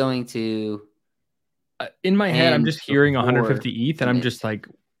that's going to in my head, I'm just hearing 150 ETH, and I'm just like,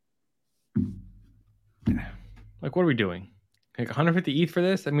 what are we doing? Like 150 ETH for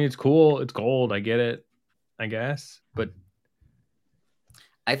this? I mean, it's cool. It's gold. I get it, I guess. But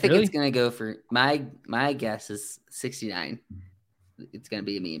I think it's going to go for my guess is 69. It's going to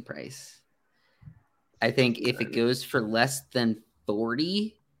be a meme price. I think if it goes for less than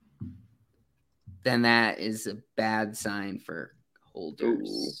 40, then that is a bad sign for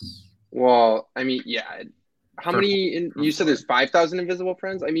holders. Ooh. Well, I mean, yeah. How many? You said there's 5,000 invisible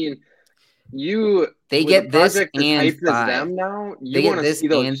friends. I mean, they get this and 5. Them now. They get this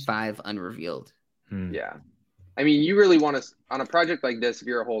and 5 unrevealed. Yeah, I mean, you really want to on a project like this. If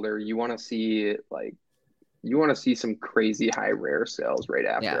you're a holder, you want to see some crazy high rare sales right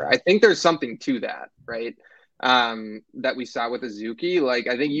after. Yeah. I think there's something to that, right? That we saw with Azuki. Like,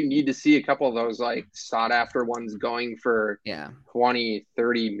 I think you need to see a couple of those like sought after ones going for 20,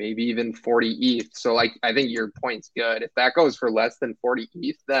 30, maybe even 40 ETH. So like, I think your point's good. If that goes for less than 40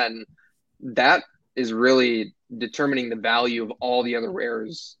 ETH, then that is really determining the value of all the other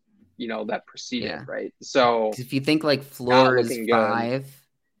rares, that preceded, right? So if you think like floor is 5,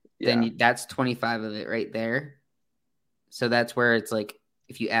 then that's 25 of it right there. So that's where it's like,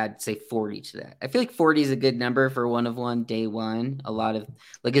 if you add, say, 40 to that. I feel like 40 is a good number for 1 of 1 day 1. A lot of,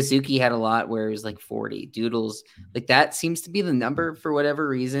 like Azuki had a lot where it was like 40. Doodles, like that seems to be the number for whatever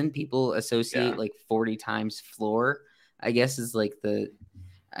reason. People associate like 40 times floor, I guess is like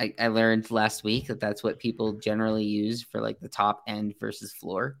I learned last week that's what people generally use for like the top end versus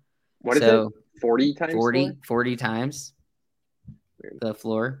floor. What is it? 40 times? 40 times the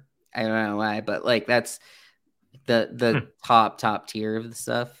floor. I don't know why, but like that's the top tier of the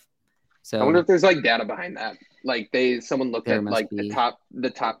stuff. So I wonder if there's like data behind that. Like someone looked at like the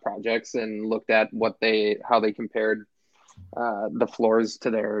top projects and looked at how they compared the floors to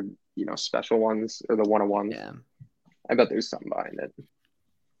their special ones or the 101s. Yeah, I bet there's something behind it.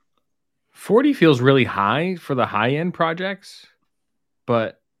 40 feels really high for the high end projects,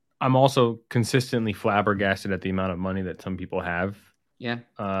 but I'm also consistently flabbergasted at the amount of money that some people have. Yeah,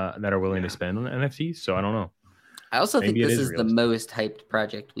 that are willing to spend on NFTs. So I don't know. I also think this is the most hyped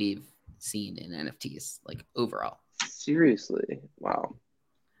project we've seen in NFTs, like overall. Seriously, wow.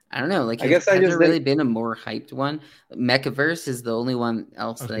 I don't know. Like, has there really been a more hyped one? Mechaverse is the only one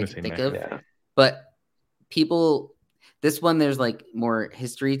else that I can think of. Yeah. But this one, there's like more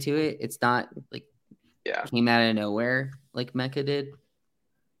history to it. It's not like came out of nowhere like Mecha did.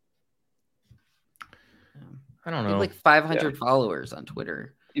 I don't know. Like 500 followers on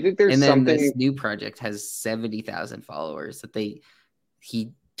Twitter. You think there's something? This new project has 70,000 followers that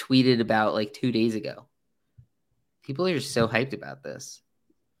he tweeted about like 2 days ago. People are just so hyped about this.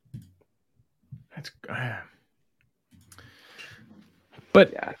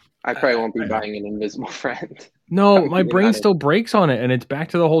 But I probably won't be buying an invisible friend. No, my brain still breaks on it, and it's back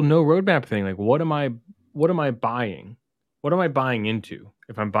to the whole no roadmap thing. Like, what am I buying? What am I buying into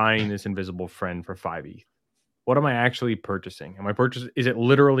if I'm buying this invisible friend for 5 ETH? What am I actually purchasing? Am I purchasing? Is it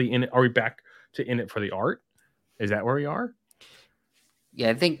literally in it? Are we back to in it for the art? Is that where we are? Yeah,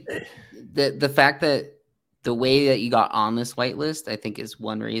 I think the fact that the way that you got on this whitelist, I think, is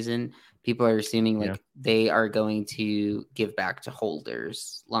one reason. People are assuming like they are going to give back to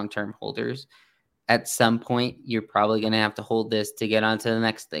holders, long-term holders. At some point, you're probably going to have to hold this to get onto the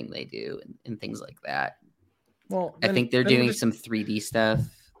next thing they do and things like that. Well, I think they're doing some 3D stuff,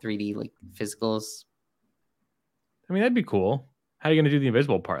 3D like physicals. I mean, that'd be cool. How are you going to do the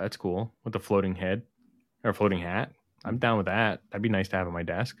invisible part? That's cool with the floating head or floating hat. I'm down with that. That'd be nice to have on my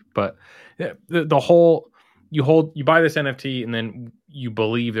desk. But the whole you buy this NFT and then you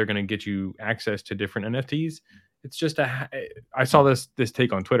believe they're going to get you access to different NFTs. It's just I saw this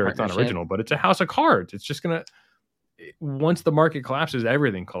take on Twitter. It's not original, but it's a house of cards. It's just going to, once the market collapses,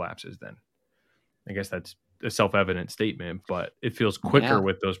 everything collapses then. I guess that's a self-evident statement, but it feels quicker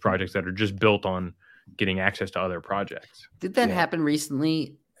with those projects that are just built on getting access to other projects. Did that happen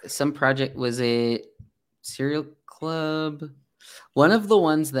recently? Some project, was it Serial Club? One of the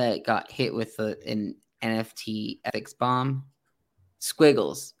ones that got hit with an NFT ethics bomb,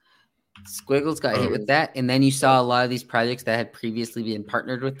 Squiggles. Squiggles got hit with that, and then you saw a lot of these projects that had previously been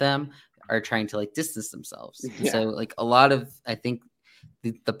partnered with them are trying to like distance themselves. So like a lot of, I think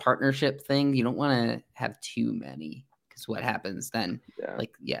the partnership thing, you don't want to have too many, because what happens then?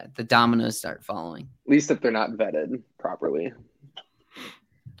 The dominoes start falling. At least if they're not vetted properly.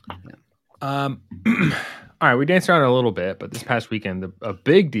 All right, we danced around a little bit, but this past weekend, a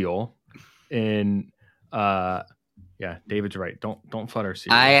big deal in David's right. Don't flutter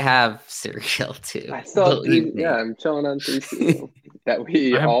cereal. I have cereal too. I still have 3. Yeah, I'm chilling on 3 cereal that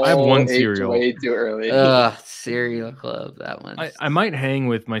we I have one ate cereal way too early. Cereal Club, that one. I might hang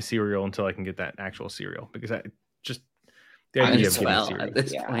with my cereal until I can get that actual cereal, because the idea of getting cereal. At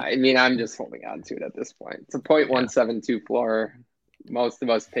this point. I mean, I'm just holding on to it at this point. It's a 0.172 floor. Most of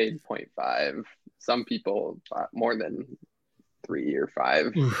us paid 0.5. Some people bought more than 3 or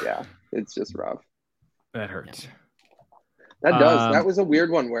 5. Yeah, it's just rough. That hurts. That does. That was a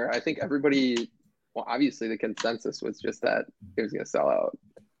weird one where I think everybody, well, obviously the consensus was just that it was going to sell out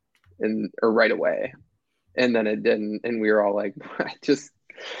right away. And then it didn't. And we were all like,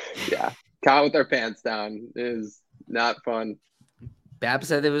 caught with our pants down. It was not fun. Bab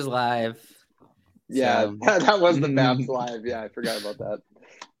said it was live. Yeah, so. That was the Babs live. Yeah, I forgot about that.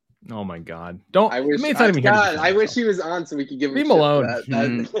 Oh my God! Don't. I wish. I wish he was on so we could give him. Leave him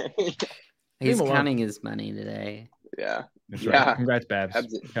alone. He's counting his money today. Yeah. That's right. Congrats, Babs.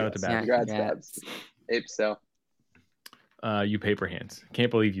 Shout out to Babs. Congrats, Babs. Ape sale. You paper hands. Can't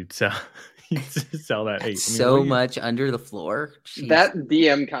believe you'd sell that ape. So much under the floor. Jeez. That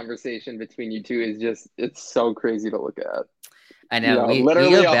DM conversation between you two is it's so crazy to look at. I know.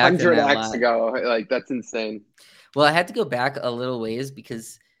 Literally 100x ago. Like, that's insane. Well, I had to go back a little ways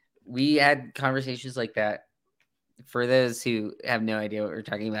because we had conversations like that. For those who have no idea what we're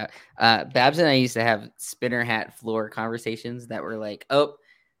talking about, Babs and I used to have spinner hat floor conversations that were like,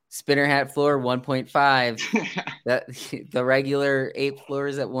 spinner hat floor 1.5. That the regular ape floor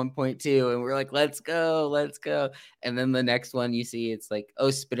is at 1.2, and we're like, let's go. And then the next one you see, it's like,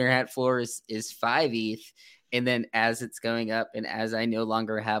 spinner hat floor is 5 ETH. And then as it's going up, and as I no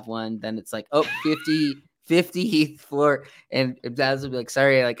longer have one, then it's like, 50 ETH floor. And Babs will be like,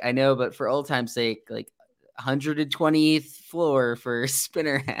 sorry, like I know, but for old time's sake, like 120th floor for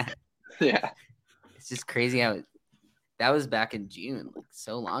spinner hat. Yeah, it's just crazy how that was back in June, like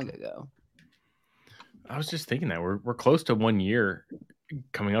so long ago. I was just thinking that we're close to 1 year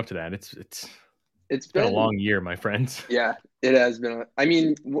coming up to that. It's been a long year, my friends. Yeah, it has been. I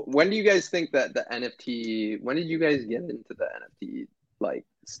mean, when do you guys think that the NFT? When did you guys get into the NFT? Like,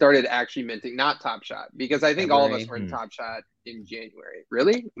 started actually minting, not Top Shot, because I think all of us were in Top Shot in January.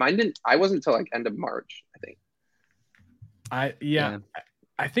 Really? Mine didn't. I wasn't until like end of March, I think.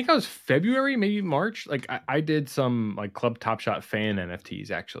 I think I was February, maybe March. Like I did some like Club Top Shot fan NFTs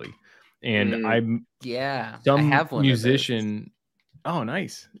actually, and I have one musician. Oh,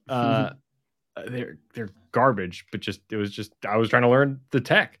 nice. They're garbage, but I was trying to learn the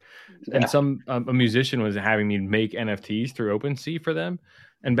tech, and some a musician was having me make NFTs through OpenSea for them.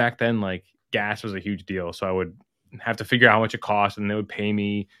 And back then, like, gas was a huge deal. So I would have to figure out how much it cost, and they would pay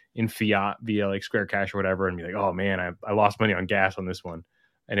me in fiat via like Square Cash or whatever, and be like, oh man, I lost money on gas on this one.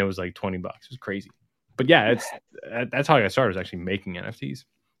 And it was like $20. It was crazy. But yeah, that's how I got started, was actually making NFTs.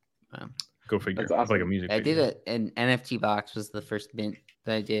 Wow. Go figure. Awesome. It's like a music figure. Did an NFT box was the first mint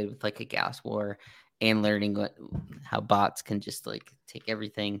that I did with like a gas war, and learning how bots can just like take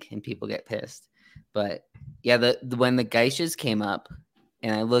everything and people get pissed. But yeah, when the Geishas came up,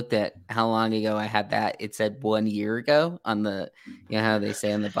 and I looked at how long ago I had that, it said 1 year ago on the, how they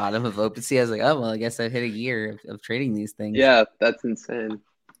say on the bottom of OpenSea. I was like, oh, well, I guess I've hit a year of trading these things. Yeah, that's insane.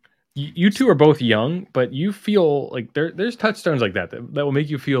 You two are both young, but you feel like there's touchstones like that will make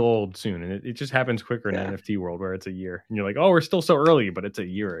you feel old soon. And it just happens quicker in the NFT world where it's a year. And you're like, oh, we're still so early, but it's a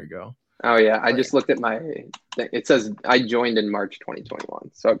year ago. Oh, yeah. I just looked at my thing. It says I joined in March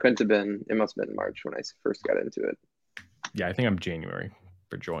 2021. So it must have been March when I first got into it. Yeah, I think I'm January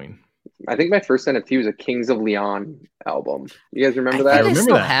for join. I think my first NFT was a Kings of Leon album. You guys remember that? I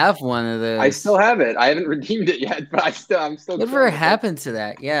still have one of those. I still have it. I haven't redeemed it yet, but I'm still. Whatever happened to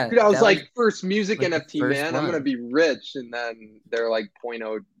that? Yeah, dude, I was like, first music NFT, man. I'm gonna be rich, and then they're like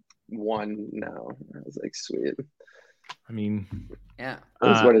 0.01 now. I was like, sweet. I mean, yeah,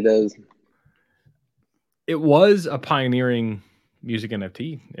 that's what it is. It was a pioneering music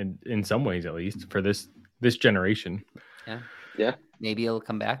NFT, in some ways at least for this generation. Yeah. Maybe it'll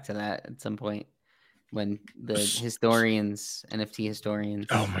come back to that at some point when the historians, NFT historians.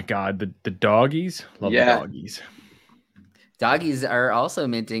 Oh my God, the doggies, love the doggies. Doggies are also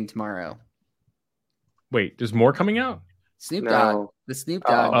minting tomorrow. Wait, there's more coming out? Snoop Dogg, the Snoop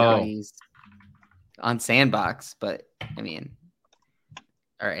Dogg doggies on Sandbox, but I mean,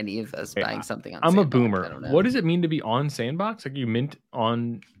 are any of us buying something on Sandbox? I'm a boomer. I don't know. What does it mean to be on Sandbox? Like you mint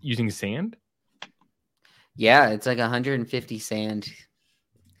on using sand? Yeah, it's like 150 sand.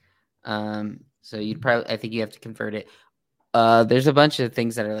 So you'd probably, I think you have to convert it. There's a bunch of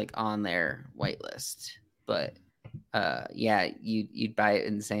things that are like on their whitelist, but yeah, you'd buy it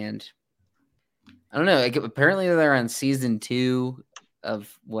in sand. I don't know. Like, apparently they're on season 2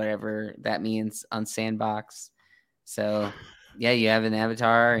 of whatever that means on Sandbox. So yeah, you have an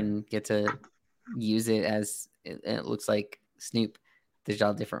avatar and get to use it as it looks like Snoop. There's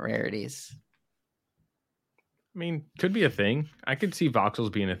all different rarities. I mean, could be a thing. I could see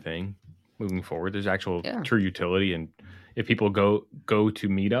voxels being a thing moving forward. There's actual true utility, and if people go to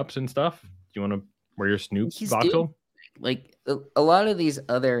meetups and stuff, do you want to wear your Snoop voxel? Like a lot of these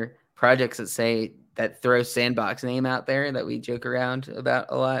other projects that throw Sandbox name out there that we joke around about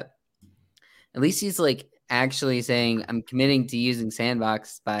a lot. At least he's like actually saying, I'm committing to using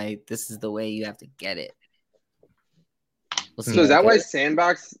Sandbox by this is the way you have to get it. So is that why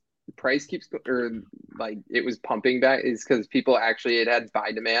Sandbox price keeps, or like it was pumping back, is because people actually, it had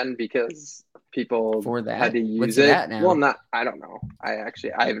buy demand because people had to use it? Well, I don't know. I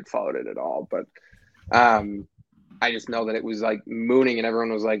haven't followed it at all, but I just know that it was like mooning and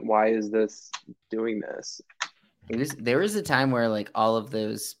everyone was like, why is this doing this? There was a time where like all of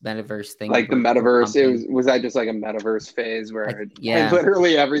those metaverse things, like the metaverse, was that just like a metaverse phase where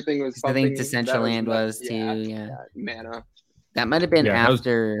literally everything was pumping? I think Decentraland was too. Yeah. Mana. That might have been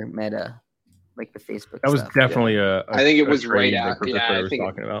after Meta, like the Facebook. That was stuff. Definitely a I think it was right after. I think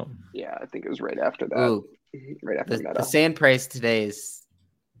talking about. Yeah, I think it was right after that. Ooh, right after Meta. The sand price today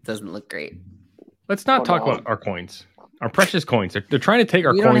doesn't look great. Let's not talk about our coins, our precious coins. They're trying to take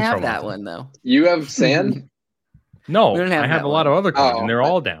our coins from us. We don't have that one though. You have sand? No, I have a lot of other coins, and they're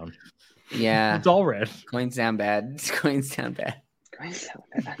all down. Yeah, it's all red. Coins down bad. Coins down bad. Coins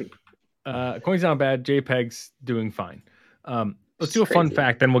down bad. JPEG's doing fine. Let's do a fun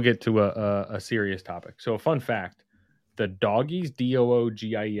fact, then we'll get to a serious topic. So a fun fact: the doggies,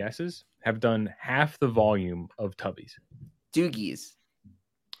 DOOGIESs, have done half the volume of Tubbys. Doogies,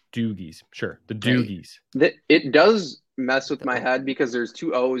 sure, the Doogies. It does mess with my head because there's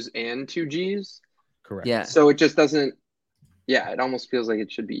 2 O's and 2 G's. Correct. Yeah. So it just doesn't. Yeah, it almost feels like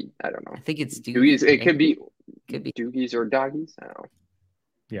it should be. I don't know. I think it's Doogies. It could be Doogies or doggies. I don't know.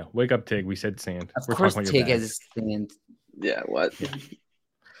 Yeah, wake up, Tig. We said sand. Of course, Tig has sand. Yeah, what?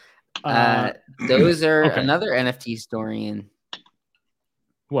 Those are another NFT historian.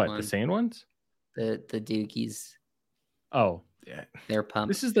 What, the sand ones? The Doogies. Oh, yeah. They're pumped.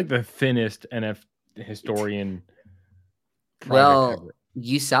 This is like the thinnest NFT historian. Well, ever.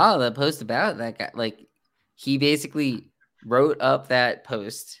 You saw the post about that guy. Like, he basically wrote up that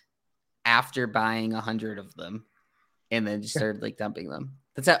post after buying 100 of them and then just started like dumping them.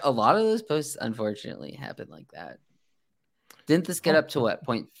 That's how a lot of those posts, unfortunately, happen like that. Didn't this get up to what,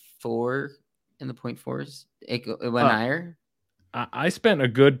 0.4 in the 0.4s? It went higher? I spent a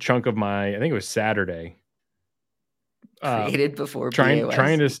good chunk of I think it was Saturday, created before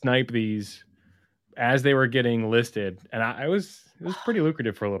trying to snipe these as they were getting listed. And it was pretty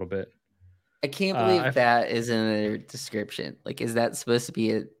lucrative for a little bit. I can't believe that is in their description. Like, is that supposed to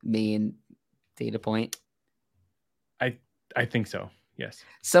be a main data point? I think so. Yes.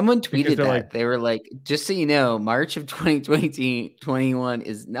 Someone tweeted that. They were like, just so you know, March of 2021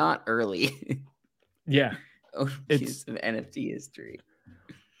 is not early. Yeah. It's an NFT history.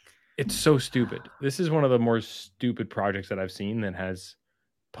 It's so stupid. This is one of the more stupid projects that I've seen that has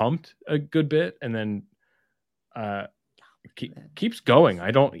pumped a good bit and then keeps going.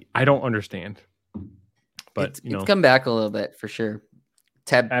 I don't understand. But it's come back a little bit for sure.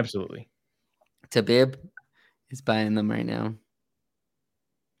 Absolutely. Tabib is buying them right now.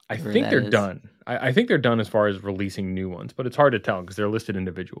 I think they're done. I think they're done as far as releasing new ones, but it's hard to tell because they're listed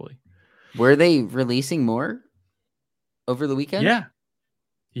individually. Were they releasing more over the weekend?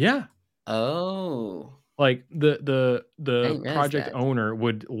 Yeah. Oh. Like the project owner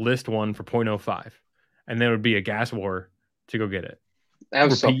would list one for 0.05, and then it would be a gas war to go get it. That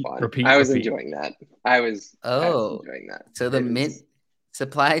was so fun. I was enjoying that. I was enjoying that. So the mint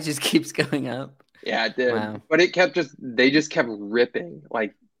supply just keeps going up. Yeah, it did. Wow. But they just kept ripping.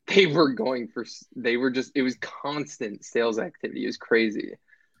 Like They were it was constant sales activity. It was crazy.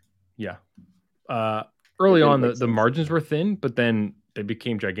 Yeah. Early on, the margins were thin, but then they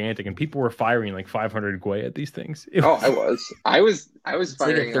became gigantic, and people were firing like 500 Gwei at these things. I was it's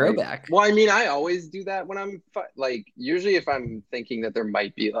firing like a throwback. Well, I mean, I always do that when I'm like, usually if I'm thinking that there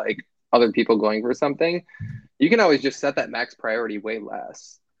might be like other people going for something, you can always just set that max priority way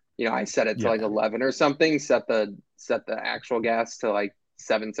less. I set it to like 11 or something, set the actual gas to like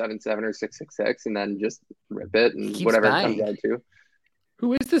 777 or 666, and then just rip it and whatever it comes out to.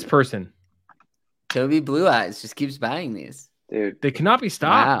 Who is this person? Toby Blue Eyes just keeps buying these. Dude, they cannot be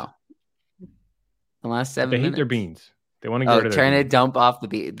stopped. Wow. The last 7 minutes. They hate their beans. They want to get rid of trying to dump off the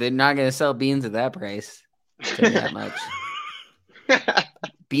bean. They're not going to sell beans at that price. That much.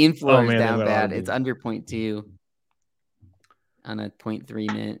 Bean floor is down bad. It's under 0.2 on a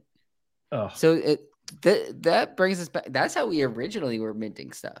 0.3 mint. Oh. So that brings us back. That's how we originally were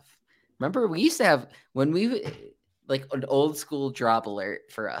minting stuff. Remember, we used to have, when we, like, an old school drop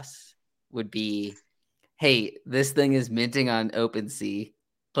alert for us would be, hey, this thing is minting on OpenSea.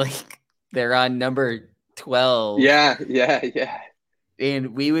 Like, they're on number 12. Yeah.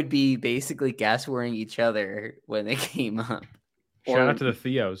 And we would be basically gas warring each other when they came up. Shout out to the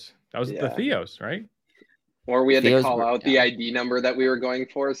Theos. That was the Theos, right? Or we had to call out the ID number that we were going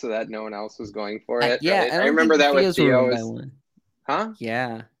for so that no one else was going for it. Yeah, right? I remember that with Theos. Huh?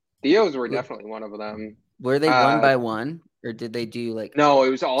 Yeah. Theos were definitely one of them. Were they one by one? Or did they do like No, it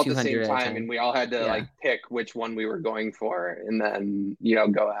was all at the same time, and we all had to like pick which one we were going for and then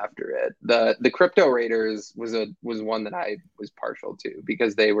go after it. The Crypto Raiders was one that I was partial to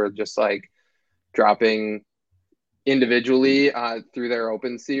because they were just like dropping individually through their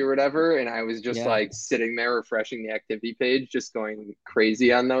OpenSea or whatever, and I was just like sitting there refreshing the activity page, just going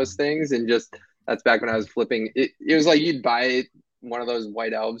crazy on those things. And just that's back when I was flipping. It was like you'd buy one of those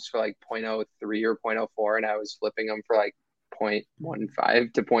white elves for like 0.03 or 0.04, and I was flipping them for like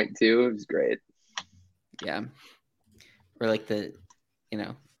 0.15 to 0.2. It was great. Yeah. Or like the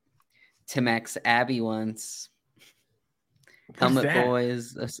Timex Abbey ones. Helmet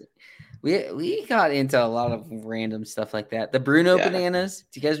Boys. We got into a lot of random stuff like that. The Bruno bananas.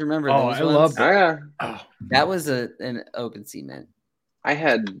 Do you guys remember those I love that. That was an OpenSea mint. I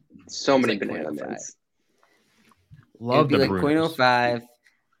had so many banana mints. Love the like Brunos. 0.05.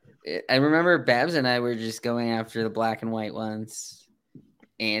 I remember Babs and I were just going after the black and white ones,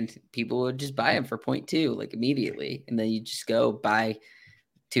 and people would just buy them for 0.2 like immediately, and then you just go buy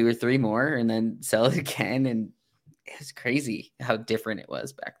 2 or 3 more and then sell it again. And it was crazy how different it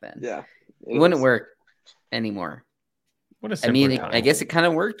was back then. Yeah, it wouldn't work anymore. What a simpler time. I guess it kind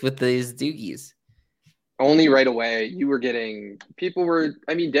of worked with these doogies. Only right away you were getting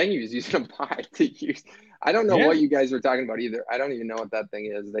Dengue was using a bot to use. I don't know what you guys were talking about either. I don't even know what that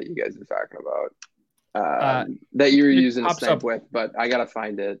thing is that you guys are talking about. That you were using a snipe with, but I gotta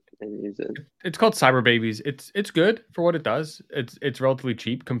find it and use it. It's called Cyber Babies. It's good for what it does. It's relatively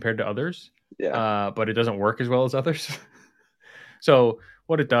cheap compared to others. Yeah. But it doesn't work as well as others. So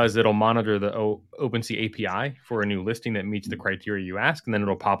what it does, it'll monitor the OpenSea API for a new listing that meets the criteria you ask, and then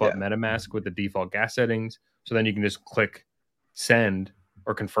it'll pop up MetaMask with the default gas settings. So then you can just click send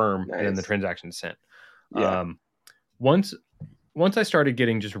or confirm, and then the transaction is sent. Yeah. Once I started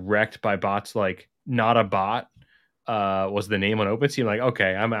getting just wrecked by bots, like not a bot was the name on OpenSea. I'm like,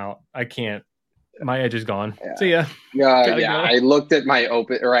 okay, I'm out. I can't. My edge is gone. Yeah. See ya. Yeah. I looked at my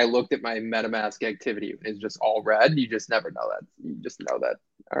MetaMask activity. It's just all red. You just never know that. You just know that.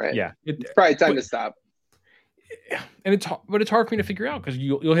 All right. Yeah. It's probably time to stop. And it's hard for me to figure out because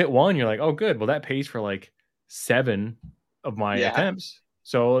you'll hit one. You're like, oh, good. Well, that pays for like 7 of my attempts.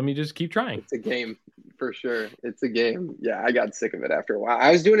 So let me just keep trying. It's a game for sure. It's a game. Yeah, I got sick of it after a while.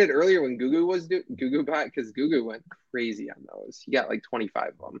 I was doing it earlier when Gugu bought, because Gugu went crazy on those. He got like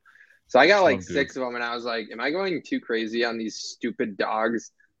 25 of them. So I got like 6 of them, and I was like, am I going too crazy on these stupid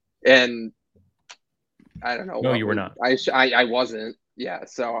dogs? And I don't know. No, you were not. I wasn't. Yeah,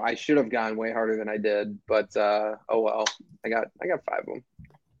 so I should have gone way harder than I did. But oh well. I got 5 of them.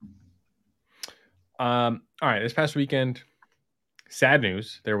 All right, this past weekend, sad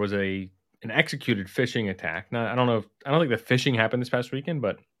news. There was an executed phishing attack. Now, I don't think the phishing happened this past weekend,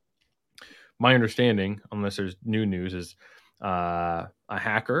 but my understanding, unless there's new news, is a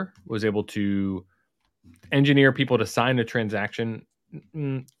hacker was able to engineer people to sign a transaction.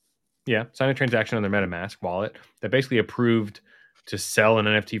 Sign a transaction on their MetaMask wallet that basically approved to sell an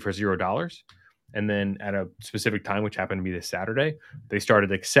NFT for $0. And then at a specific time, which happened to be this Saturday, they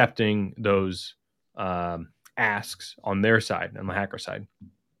started accepting those asks on their side, on the hacker side.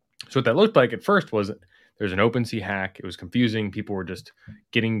 So what that looked like at first was there's an OpenSea hack. It was confusing. People were just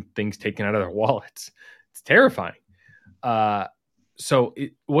getting things taken out of their wallets. It's terrifying.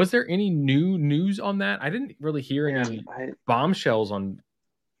 Was there any new news on that? I didn't really hear any bombshells on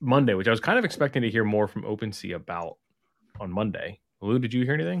Monday, which I was kind of expecting to hear more from OpenSea about on Monday. Lou, did you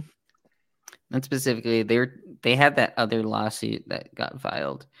hear anything? Not specifically. They had that other lawsuit that got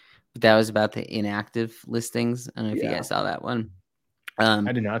filed. That was about the inactive listings. I don't know if you guys saw that one.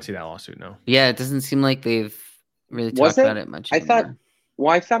 I did not see that lawsuit, no. Yeah, it doesn't seem like they've really talked about it much anymore.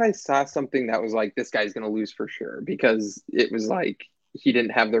 I thought I saw something that was like, this guy's going to lose for sure, because it was like he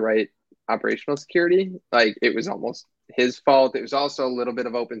didn't have the right operational security. Like, it was almost his fault. It was also a little bit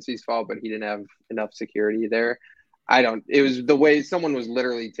of OpenSea's fault, but he didn't have enough security there. It was the way someone was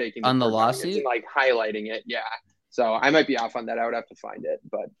literally taking on the lawsuit and like highlighting it. Yeah. So I might be off on that. I would have to find it,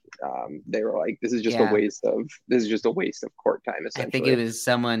 but they were like, this is just a waste of court time. Essentially. I think it was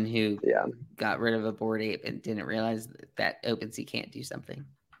someone who got rid of a Bored Ape and didn't realize that OpenSea can't do something.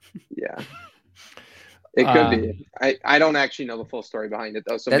 Yeah. It could be. I don't actually know the full story behind it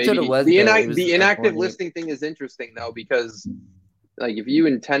though. So that's maybe what it was. The inactive listing thing is interesting though, because like if you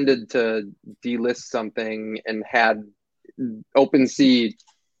intended to delist something and had OpenSea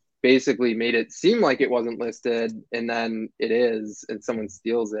basically made it seem like it wasn't listed and then it is, and someone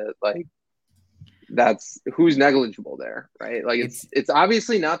steals it, like that's who's negligible there, right? Like it's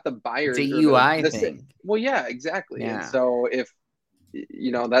obviously not the buyer. It's a UI thing. Well, yeah, exactly. Yeah. And so if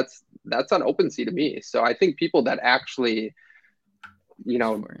that's on OpenSea to me. So I think people that actually,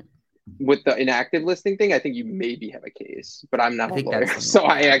 with the inactive listing thing, I think you maybe have a case, but I'm not a lawyer, so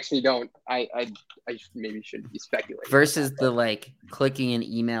I actually don't. I maybe shouldn't be speculating. Versus the like clicking an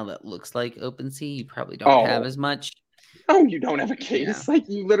email that looks like OpenSea, you probably don't have as much. No, you don't have a case. Yeah. Like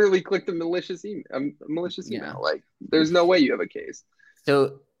you literally clicked a malicious email. Like there's no way you have a case.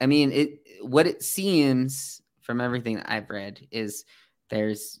 So I mean, what it seems from everything that I've read is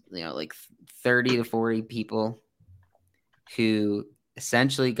there's like 30 to 40 people who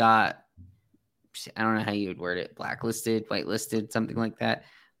essentially got, I don't know how you would word it, blacklisted, whitelisted, something like that.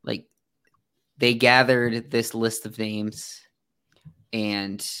 Like they gathered this list of names,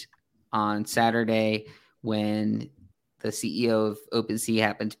 and on Saturday when the CEO of OpenSea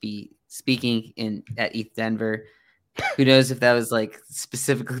happened to be speaking at ETH Denver, who knows if that was like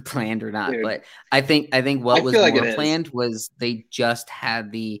specifically planned or not. Dude, but I think what was more planned was they just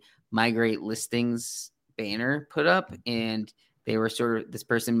had the migrate listings banner put up, and they were this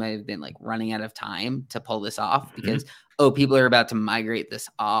person might have been like running out of time to pull this off because, people are about to migrate this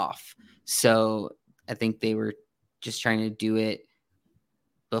off. So I think they were just trying to do it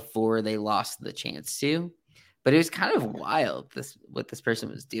before they lost the chance to. But it was kind of wild what this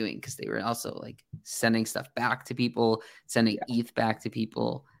person was doing, because they were also like sending stuff back to people, sending ETH back to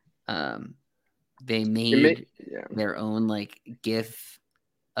people. They made their own like GIF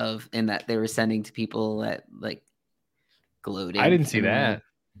in that they were sending to people that like gloating. I didn't see that.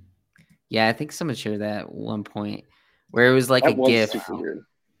 Yeah, I think someone shared that at one point where it was like a GIF.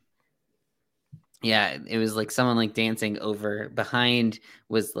 Yeah, it was like someone like dancing over. Behind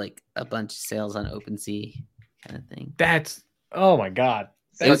was like a bunch of sales on OpenSea kind of thing. Oh my god.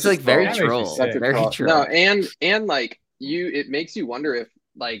 It's like very troll. Very troll. No, and like it makes you wonder if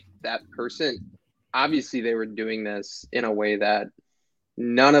like that person, obviously they were doing this in a way that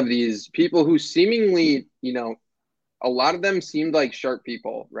none of these people who seemingly, a lot of them seemed like sharp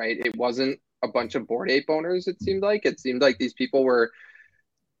people, right? It wasn't a bunch of Bored Ape owners. It seemed like these people were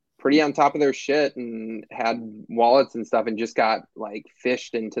pretty on top of their shit and had wallets and stuff, and just got like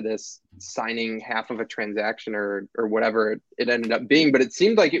fished into this signing half of a transaction or whatever it ended up being. But it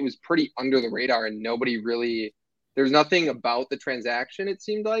seemed like it was pretty under the radar, and there's nothing about the transaction, it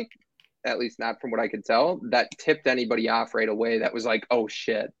seemed like, at least not from what I could tell, that tipped anybody off right away. That was like, oh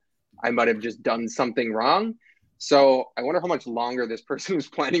shit, I might have just done something wrong. So I wonder how much longer this person was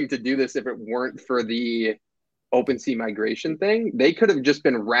planning to do this if it weren't for the OpenSea migration thing. They could have just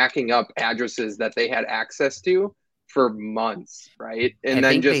been racking up addresses that they had access to for months, right? And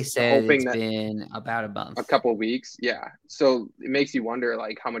then just they said hoping it's been about a month, a couple of weeks. Yeah. So it makes you wonder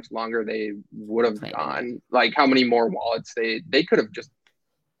like how much longer they would have gone, like how many more wallets they could have just,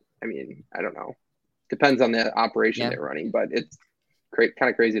 I mean, I don't know. Depends on the operation they're running, but it's kind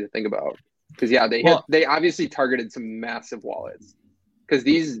of crazy to think about. Because they obviously targeted some massive wallets, because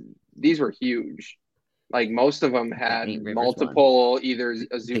these were huge. Like most of them had multiple either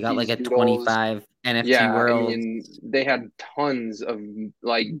Azukis, they got like a 25 NFT world. I mean, they had tons of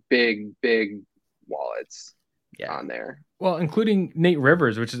like big wallets on there. Well, including Nate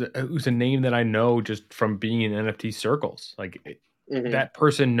Rivers, who's a name that I know just from being in NFT circles. Like that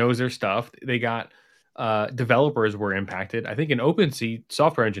person knows their stuff. They got developers were impacted. I think an OpenSea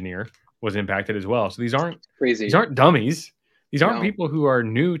software engineer was impacted as well. So these aren't crazy. These aren't dummies. These aren't people who are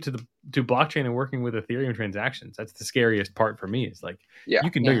new to blockchain and working with Ethereum transactions. That's the scariest part for me. Is like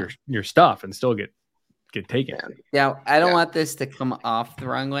you can know your stuff and still get taken. Now, I don't want this to come off the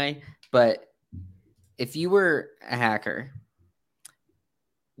wrong way, but if you were a hacker,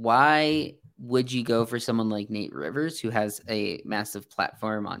 why would you go for someone like Nate Rivers, who has a massive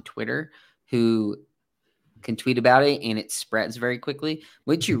platform on Twitter, who can tweet about it and it spreads very quickly?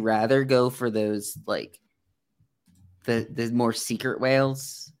 Would you rather go for those like the more secret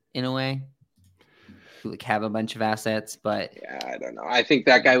whales in a way, who like have a bunch of assets? But I don't know. I think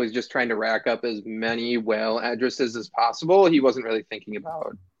that guy was just trying to rack up as many whale addresses as possible. He wasn't really thinking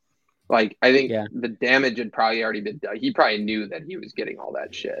about, like, I think the damage had probably already been done. He probably knew that he was getting all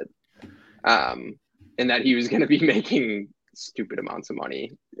that shit, and that he was going to be making stupid amounts of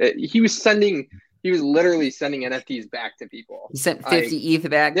money. He was literally sending NFTs back to people. He sent 50 ETH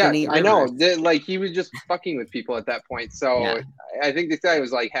back to Nate Rivers. I know. Like, he was just fucking with people at that point. So I think this guy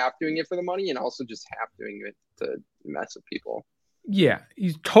was like half doing it for the money and also just half doing it to mess with people. Yeah,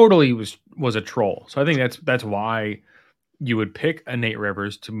 he totally was a troll. So I think that's why you would pick a Nate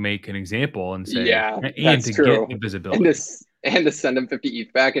Rivers to make an example and say, and to get the visibility. And to send him 50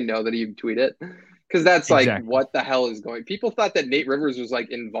 ETH back and know that he'd tweet it. Because that's like, what the hell is going? People thought that Nate Rivers was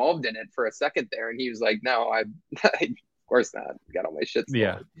like involved in it for a second there, and he was like, "No, I of course not. Got all my shit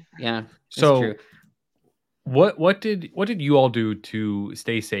stolen." Yeah. So, true. what did you all do to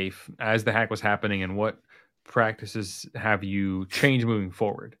stay safe as the hack was happening, and what practices have you changed moving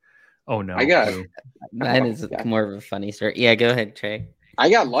forward? Oh no, that is more of a funny story. Yeah, go ahead, Trey. I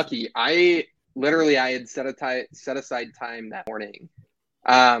got lucky. I had set aside time that morning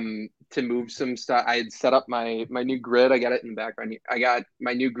to move some stuff. I had set up my new grid. I got it in the background. I got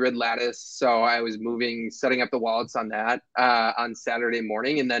my new grid lattice. So I was setting up the wallets on that on Saturday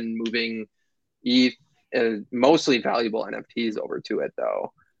morning, and then moving ETH, mostly valuable NFTs over to it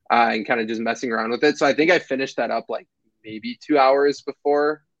though, and kind of just messing around with it. So I think I finished that up like maybe 2 hours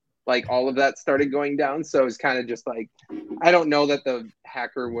before like all of that started going down. So it was kind of just like, I don't know that the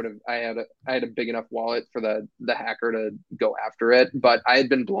hacker would have, I had a big enough wallet for the hacker to go after it, but I had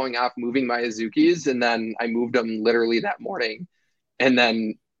been blowing off moving my Azukis, and then I moved them literally that morning. And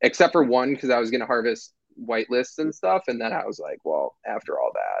then except for one, cause I was going to harvest whitelists and stuff. And then I was like, well, after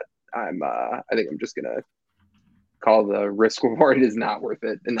all that, I think I'm just going to call the risk reward is not worth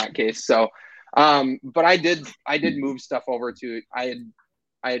it in that case. So, but I did move stuff over to,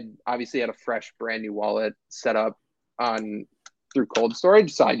 I had obviously had a fresh, brand new wallet set up through cold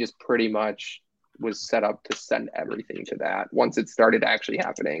storage. So I just pretty much was set up to send everything to that once it started actually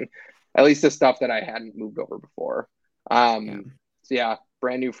happening, at least the stuff that I hadn't moved over before. So yeah,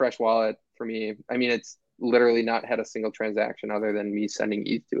 brand new, fresh wallet for me. I mean, it's literally not had a single transaction other than me sending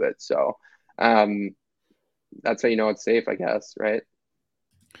ETH to it. So that's how you know it's safe, I guess, right?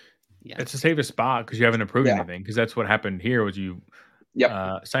 Yeah, it's the safest spot because you haven't approved anything. Because that's what happened here. Was you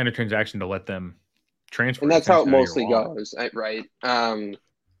sign a transaction to let them transfer, and that's how it mostly goes, right? At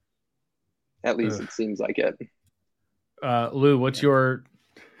least it seems like it. Lou, what's your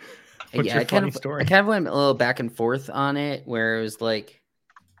funny story? I kind of went a little back and forth on it, where it was like,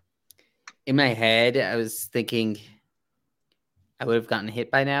 in my head, I was thinking I would have gotten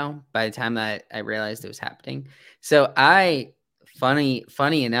hit by now by the time that I realized it was happening. So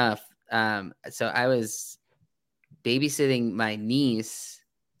funny enough, so I was babysitting my niece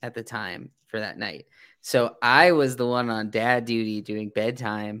at the time for that night. So I was the one on dad duty doing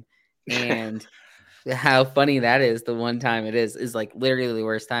bedtime, and how funny that is. The one time it is like literally the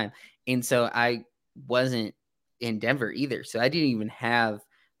worst time. And so I wasn't in Denver either. So I didn't even have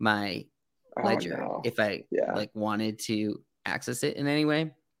my ledger if I like wanted to access it in any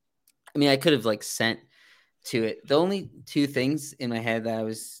way. I mean, I could have like sent to it. The only two things in my head that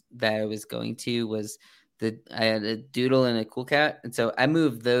I was going to was I had a Doodle and a Cool Cat, and so I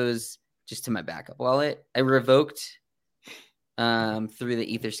moved those just to my backup wallet. I revoked through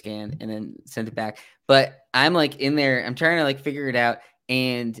the Etherscan and then sent it back. But I'm like in there, I'm trying to like figure it out,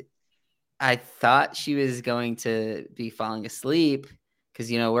 and I thought she was going to be falling asleep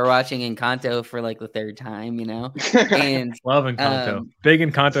because we're watching Encanto for like the third time, and love Encanto. Big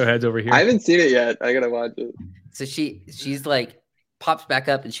Encanto heads over here. I haven't seen it yet. I gotta watch it. So she's like pops back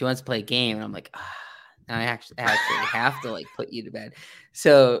up and she wants to play a game, and I'm like, I actually have to like put you to bed.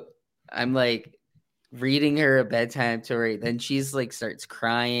 So I'm like reading her a bedtime story. Then she's like starts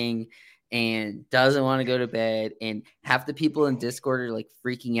crying and doesn't want to go to bed. And half the people in Discord are like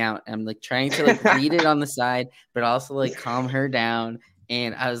freaking out. I'm like trying to like read it on the side, but also like calm her down.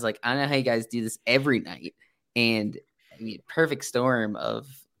 And I was like, I don't know how you guys do this every night. And I mean, perfect storm of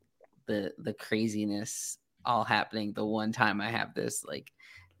the craziness all happening the one time I have this like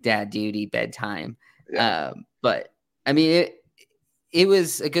dad duty bedtime. Yeah. But I mean, it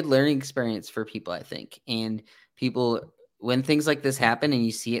was a good learning experience for people, I think. And people, when things like this happen and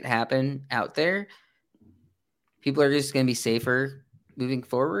you see it happen out there, people are just going to be safer moving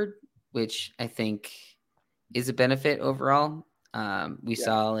forward, which I think is a benefit overall. We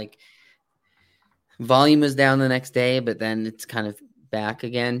saw like volume was down the next day, but then it's kind of back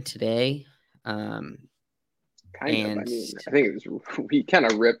again today. I mean, I think we kind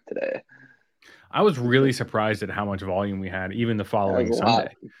of ripped today. I was really surprised at how much volume we had, even the following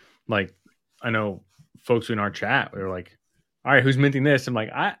Sunday. Like, I know folks in our chat, we were like, all right, who's minting this? I'm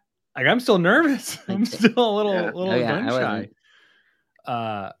like, I'm still nervous. I'm still a little gun shy.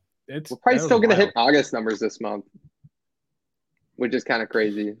 We're probably still going to hit August numbers this month, which is kind of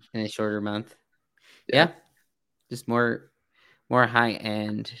crazy. In a shorter month. Yeah. Just more high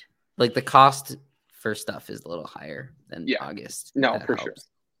end. Like the cost for stuff is a little higher than August. No, for sure.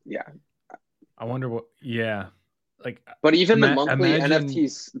 Yeah. I wonder what. Yeah. Like, but even the monthly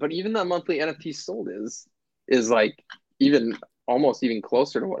NFTs sold is like almost even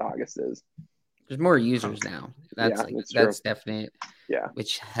closer to what August is. There's more users now. That's definite. Yeah.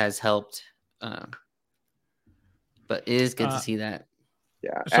 Which has helped. But it is good to see that.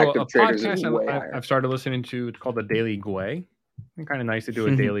 Yeah. So a podcast I've started listening to, it's called the Daily Gwei. It's kind of nice to do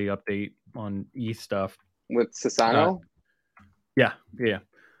a daily update on ETH stuff. With Sasano? Yeah.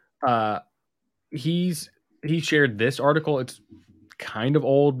 He shared this article. It's kind of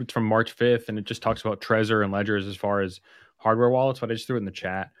old. It's from March 5th, and it just talks about Trezor and Ledgers as far as hardware wallets, but I just threw it in the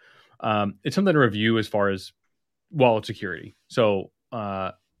chat. It's something to review as far as wallet security. So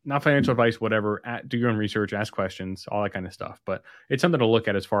not financial advice, whatever. Do your own research, ask questions, all that kind of stuff. But it's something to look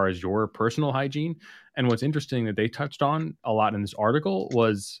at as far as your personal hygiene. And what's interesting that they touched on a lot in this article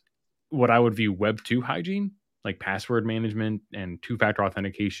was what I would view Web 2 hygiene, like password management and two-factor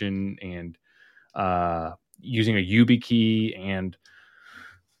authentication and using a YubiKey and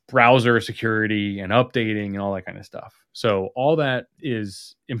browser security and updating and all that kind of stuff. So all that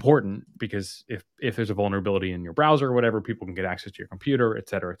is important because if there's a vulnerability in your browser or whatever, people can get access to your computer, et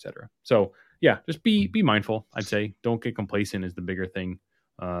cetera, et cetera. So yeah, just be mindful. I'd say don't get complacent is the bigger thing,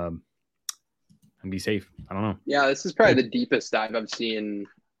 and be safe. I don't know. Yeah, this is probably the deepest dive I've seen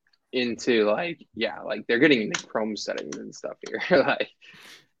into like they're getting into Chrome settings and stuff here. Like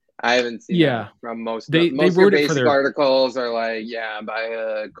I haven't seen that from most of your basic articles are like, buy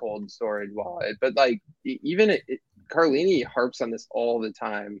a cold storage wallet. But like even Carlini harps on this all the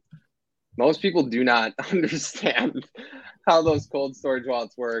time. Most people do not understand how those cold storage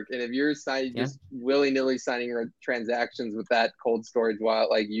wallets work. And if you're just willy-nilly signing transactions with that cold storage wallet,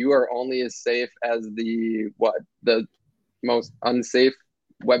 like you are only as safe as the most unsafe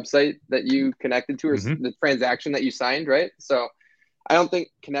website that you connected to or the transaction that you signed, right? So I don't think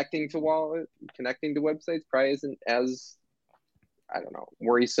connecting to websites probably isn't as, I don't know,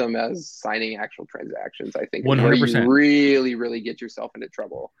 worrisome as signing actual transactions. I think 100%. Where you really, really get yourself into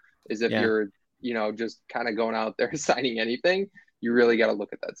trouble is if you're, just kind of going out there signing anything. You really got to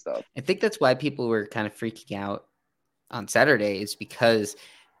look at that stuff. I think that's why people were kind of freaking out on Saturday is because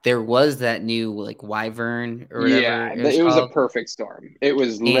there was that new like Wyvern or whatever. Yeah, it was a perfect storm. It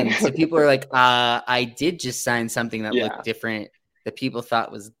was literally. So people were like, I did just sign something that looked different that people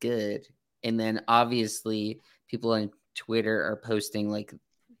thought was good. And then obviously people on Twitter are posting like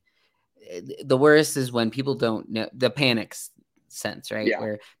the worst is when people don't know the panic sense, right?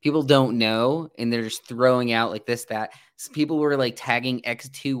 Where people don't know and they're just throwing out like this, that. So people were like tagging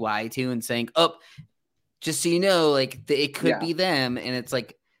X2Y2 and saying, oh, just so you know, like it could be them. And it's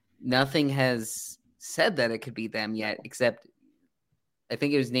like nothing has said that it could be them yet, except I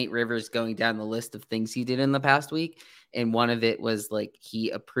think it was Nate Rivers going down the list of things he did in the past week. And one of it was like he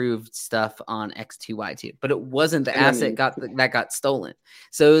approved stuff on X2Y2, but it wasn't the asset that got stolen.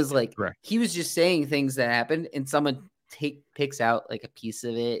 So it was like he was just saying things that happened, and someone picks out like a piece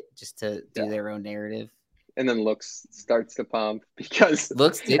of it just to do their own narrative. And then Looks starts to pump because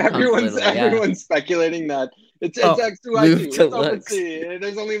everyone's speculating that it's X2Y2. It's OpenSea.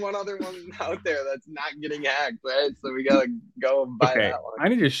 There's only one other one out there that's not getting hacked, right? So we gotta go buy that one. I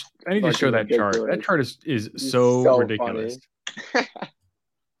need to show that chart. That chart is so ridiculous.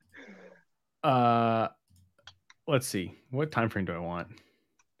 Let's see. What time frame do I want?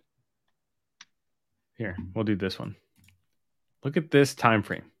 Here, we'll do this one. Look at this time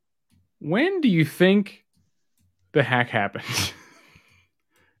frame. When do you think the hack happened?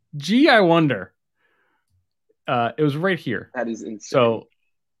 Gee, I wonder. It was right here. That is insane. So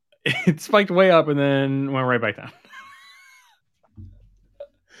it spiked way up and then went right back down.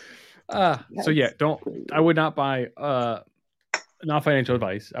 So yeah, I would not buy, not financial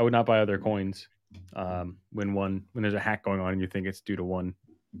advice. I would not buy other coins when there's a hack going on and you think it's due to one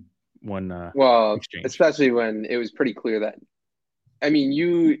exchange. Especially when it was pretty clear that, I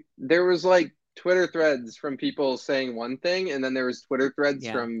mean, there was like Twitter threads from people saying one thing, and then there was Twitter threads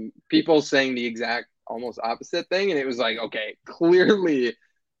from people saying the exact almost opposite thing, and it was like, okay, clearly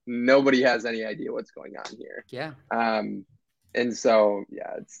nobody has any idea what's going on here. Yeah. And so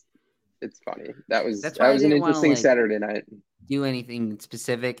it's funny. That was an interesting Saturday night. Do anything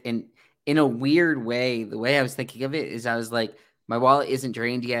specific, and in a weird way, the way I was thinking of it is I was like, my wallet isn't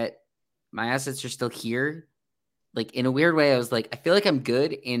drained yet. My assets are still here. Like, in a weird way, I was like, I feel like I'm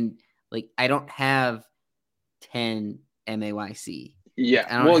good, and like I don't have 10 MAYC. Yeah,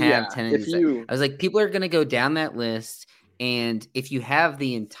 I don't have 10. I was like, people are gonna go down that list, and if you have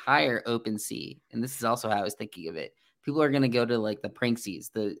the entire OpenSea, and this is also how I was thinking of it, people are gonna go to like the Pranksies,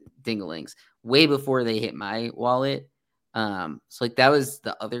 the Dingalings, way before they hit my wallet. So like that was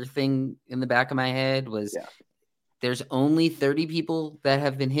the other thing in the back of my head was. Yeah. There's only 30 people that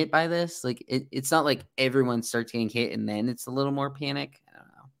have been hit by this. Like it's not like everyone starts getting hit and then it's a little more panic. I don't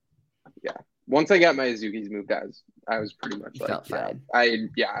know. Yeah. Once I got my Azukis moved, I was pretty much fine. I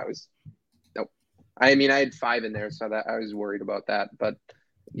mean, I had 5 in there, so that I was worried about that. But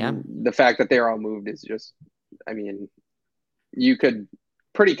the fact that they're all moved is just, I mean, you could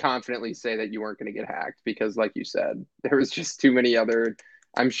pretty confidently say that you weren't going to get hacked because, like you said, there was just too many other.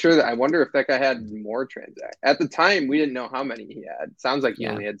 I'm sure that I wonder if that guy had more transactions. At the time, we didn't know how many he had. Sounds like he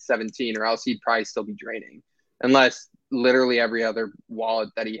only had 17, or else he'd probably still be draining. Unless literally every other wallet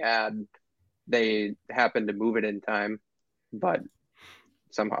that he had, they happened to move it in time. But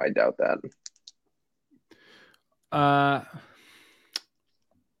somehow I doubt that.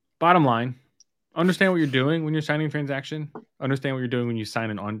 Bottom line, understand what you're doing when you're signing a transaction. Understand what you're doing when you send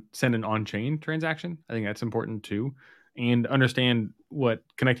an on-chain transaction. I think that's important too. And understand what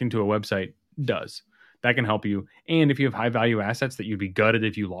connecting to a website does. That can help you. And if you have high value assets that you'd be gutted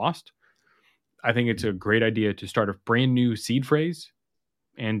if you lost, I think it's a great idea to start a brand new seed phrase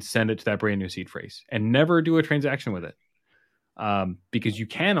and send it to that brand new seed phrase and never do a transaction with it. Because you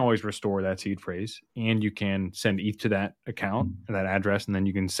can always restore that seed phrase and you can send ETH to that account and that address, and then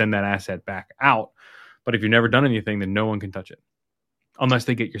you can send that asset back out. But if you've never done anything, then no one can touch it unless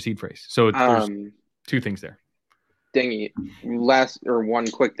they get your seed phrase. So there's 2 things there. Dingy, one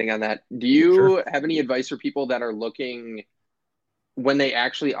quick thing on that. Do you have any advice for people that are looking when they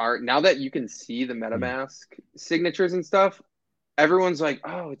actually are, now that you can see the MetaMask signatures and stuff, everyone's like,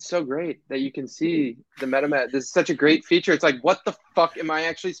 oh, it's so great that you can see the MetaMask. This is such a great feature. It's like, what the fuck am I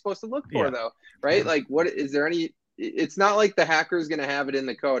actually supposed to look for though? Right? Like, what is there any, it's not like the hacker is going to have it in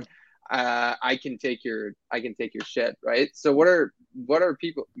the code. I can take your shit. Right. So what are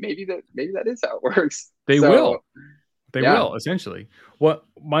people, maybe that is how it works. They will essentially. What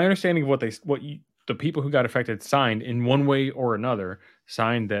my understanding of the people who got affected signed in one way or another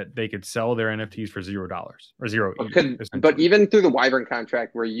signed that they could sell their NFTs for $0 or zero. But even through the Wyvern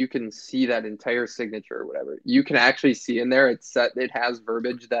contract where you can see that entire signature or whatever, you can actually see in there, it has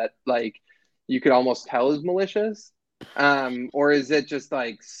verbiage that like you could almost tell is malicious. Or is it just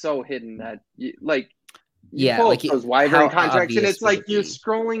like so hidden that you pull up those Wyvern contracts and it's like you're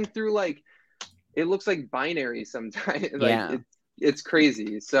scrolling through like, it looks like binary sometimes. It's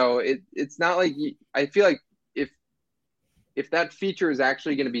crazy. So it's not like I feel like if that feature is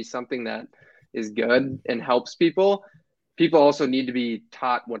actually going to be something that is good and helps people also need to be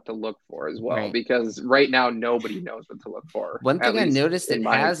taught what to look for as well. Right. Because right now nobody knows what to look for. One thing I noticed it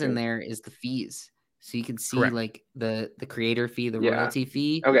has in there is the fees. So you can see like the creator fee, the royalty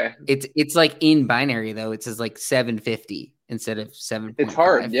fee. Okay. It's like in binary though. It says like 750 instead of 7. It's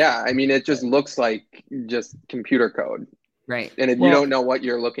hard. Yeah. I mean, it just looks like just computer code. Right. And if you don't know what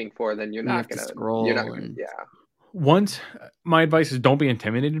you're looking for, then you're not going to scroll. You're not gonna, Once my advice is don't be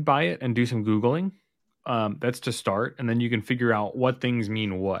intimidated by it and do some Googling. That's to start. And then you can figure out what things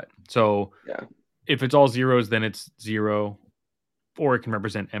mean what. So if it's all zeros, then it's 0. Or it can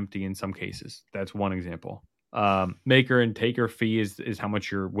represent empty in some cases. That's one example. Maker and taker fee is how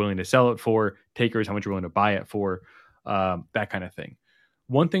much you're willing to sell it for. Taker is how much you're willing to buy it for. That kind of thing.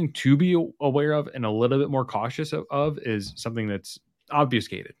 One thing to be aware of and a little bit more cautious of is something that's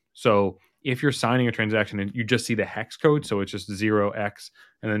obfuscated. So if you're signing a transaction and you just see the hex code, so it's just 0x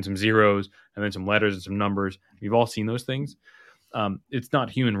and then some zeros and then some letters and some numbers. We've all seen those things. It's not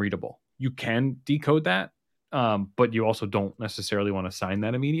human readable. You can decode that. But you also don't necessarily want to sign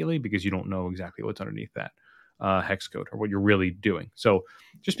that immediately because you don't know exactly what's underneath that. hex code or what you're really doing. So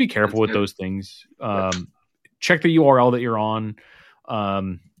just be careful with those things. Check the URL that you're on.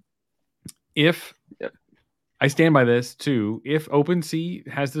 If I stand by this too, if OpenSea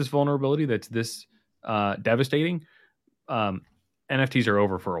has this vulnerability that's this devastating, NFTs are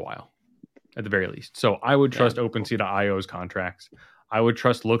over for a while at the very least. So I would trust OpenSea.io's contracts. I would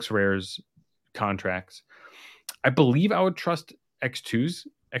trust LooksRare's contracts. I believe I would trust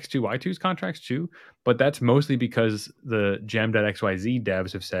X2Y2's contracts too, but that's mostly because the gem.xyz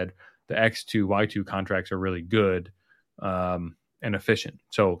devs have said the X2Y2 contracts are really good and efficient.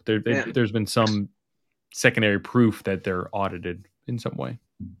 So there's been some secondary proof that they're audited in some way.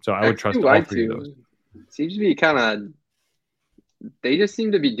 So I would trust all three of those. Seems to be kind of, they just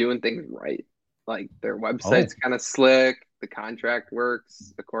seem to be doing things right. Like their website's kind of slick. The contract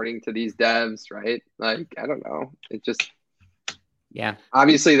works according to these devs, right? Like, I don't know. It just,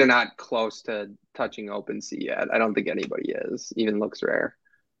 obviously they're not close to touching OpenSea yet. I don't think anybody is, even LooksRare.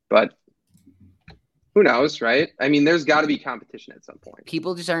 But who knows, right? I mean, there's got to be competition at some point.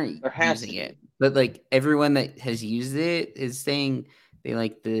 People just aren't using it. But like everyone that has used it is saying they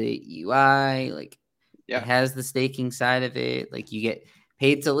like the UI, like it has the staking side of it. Like you get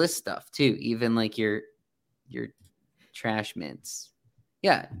paid to list stuff too, even like your trash mints.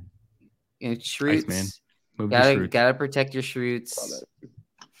 Yeah. You know, shroots. Nice, man. Gotta protect your shroots.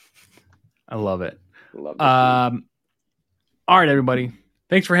 I love it. All right, everybody.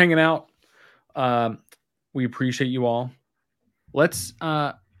 Thanks for hanging out. We appreciate you all. Let's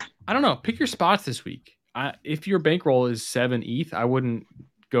I don't know, pick your spots this week. If your bankroll is 7 ETH, I wouldn't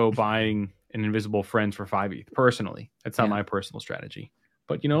go buying an invisible friends for 5 ETH personally. That's not my personal strategy.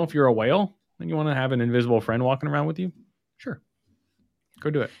 But if you're a whale and you want to have an invisible friend walking around with you, sure. Go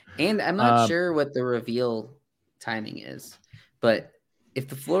do it. And I'm not sure what the reveal timing is, but if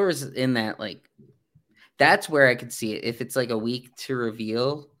the floor is in that, like, that's where I could see it. If it's like a week to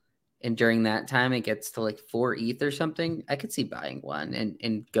reveal and during that time it gets to like 4 ETH or something, I could see buying one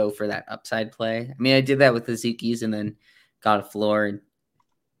and go for that upside play. I mean, I did that with the Zukis and then got a floor and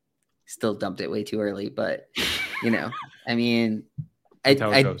still dumped it way too early. But, I mean, I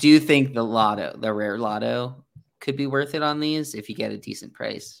do think the rare lotto could be worth it on these if you get a decent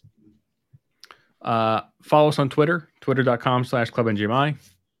price. Follow us on Twitter, twitter.com/clubngmi.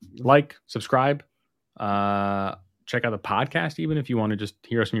 Like, subscribe. Check out the podcast, even if you want to just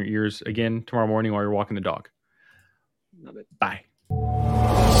hear us in your ears again tomorrow morning while you're walking the dog. Love it. Bye.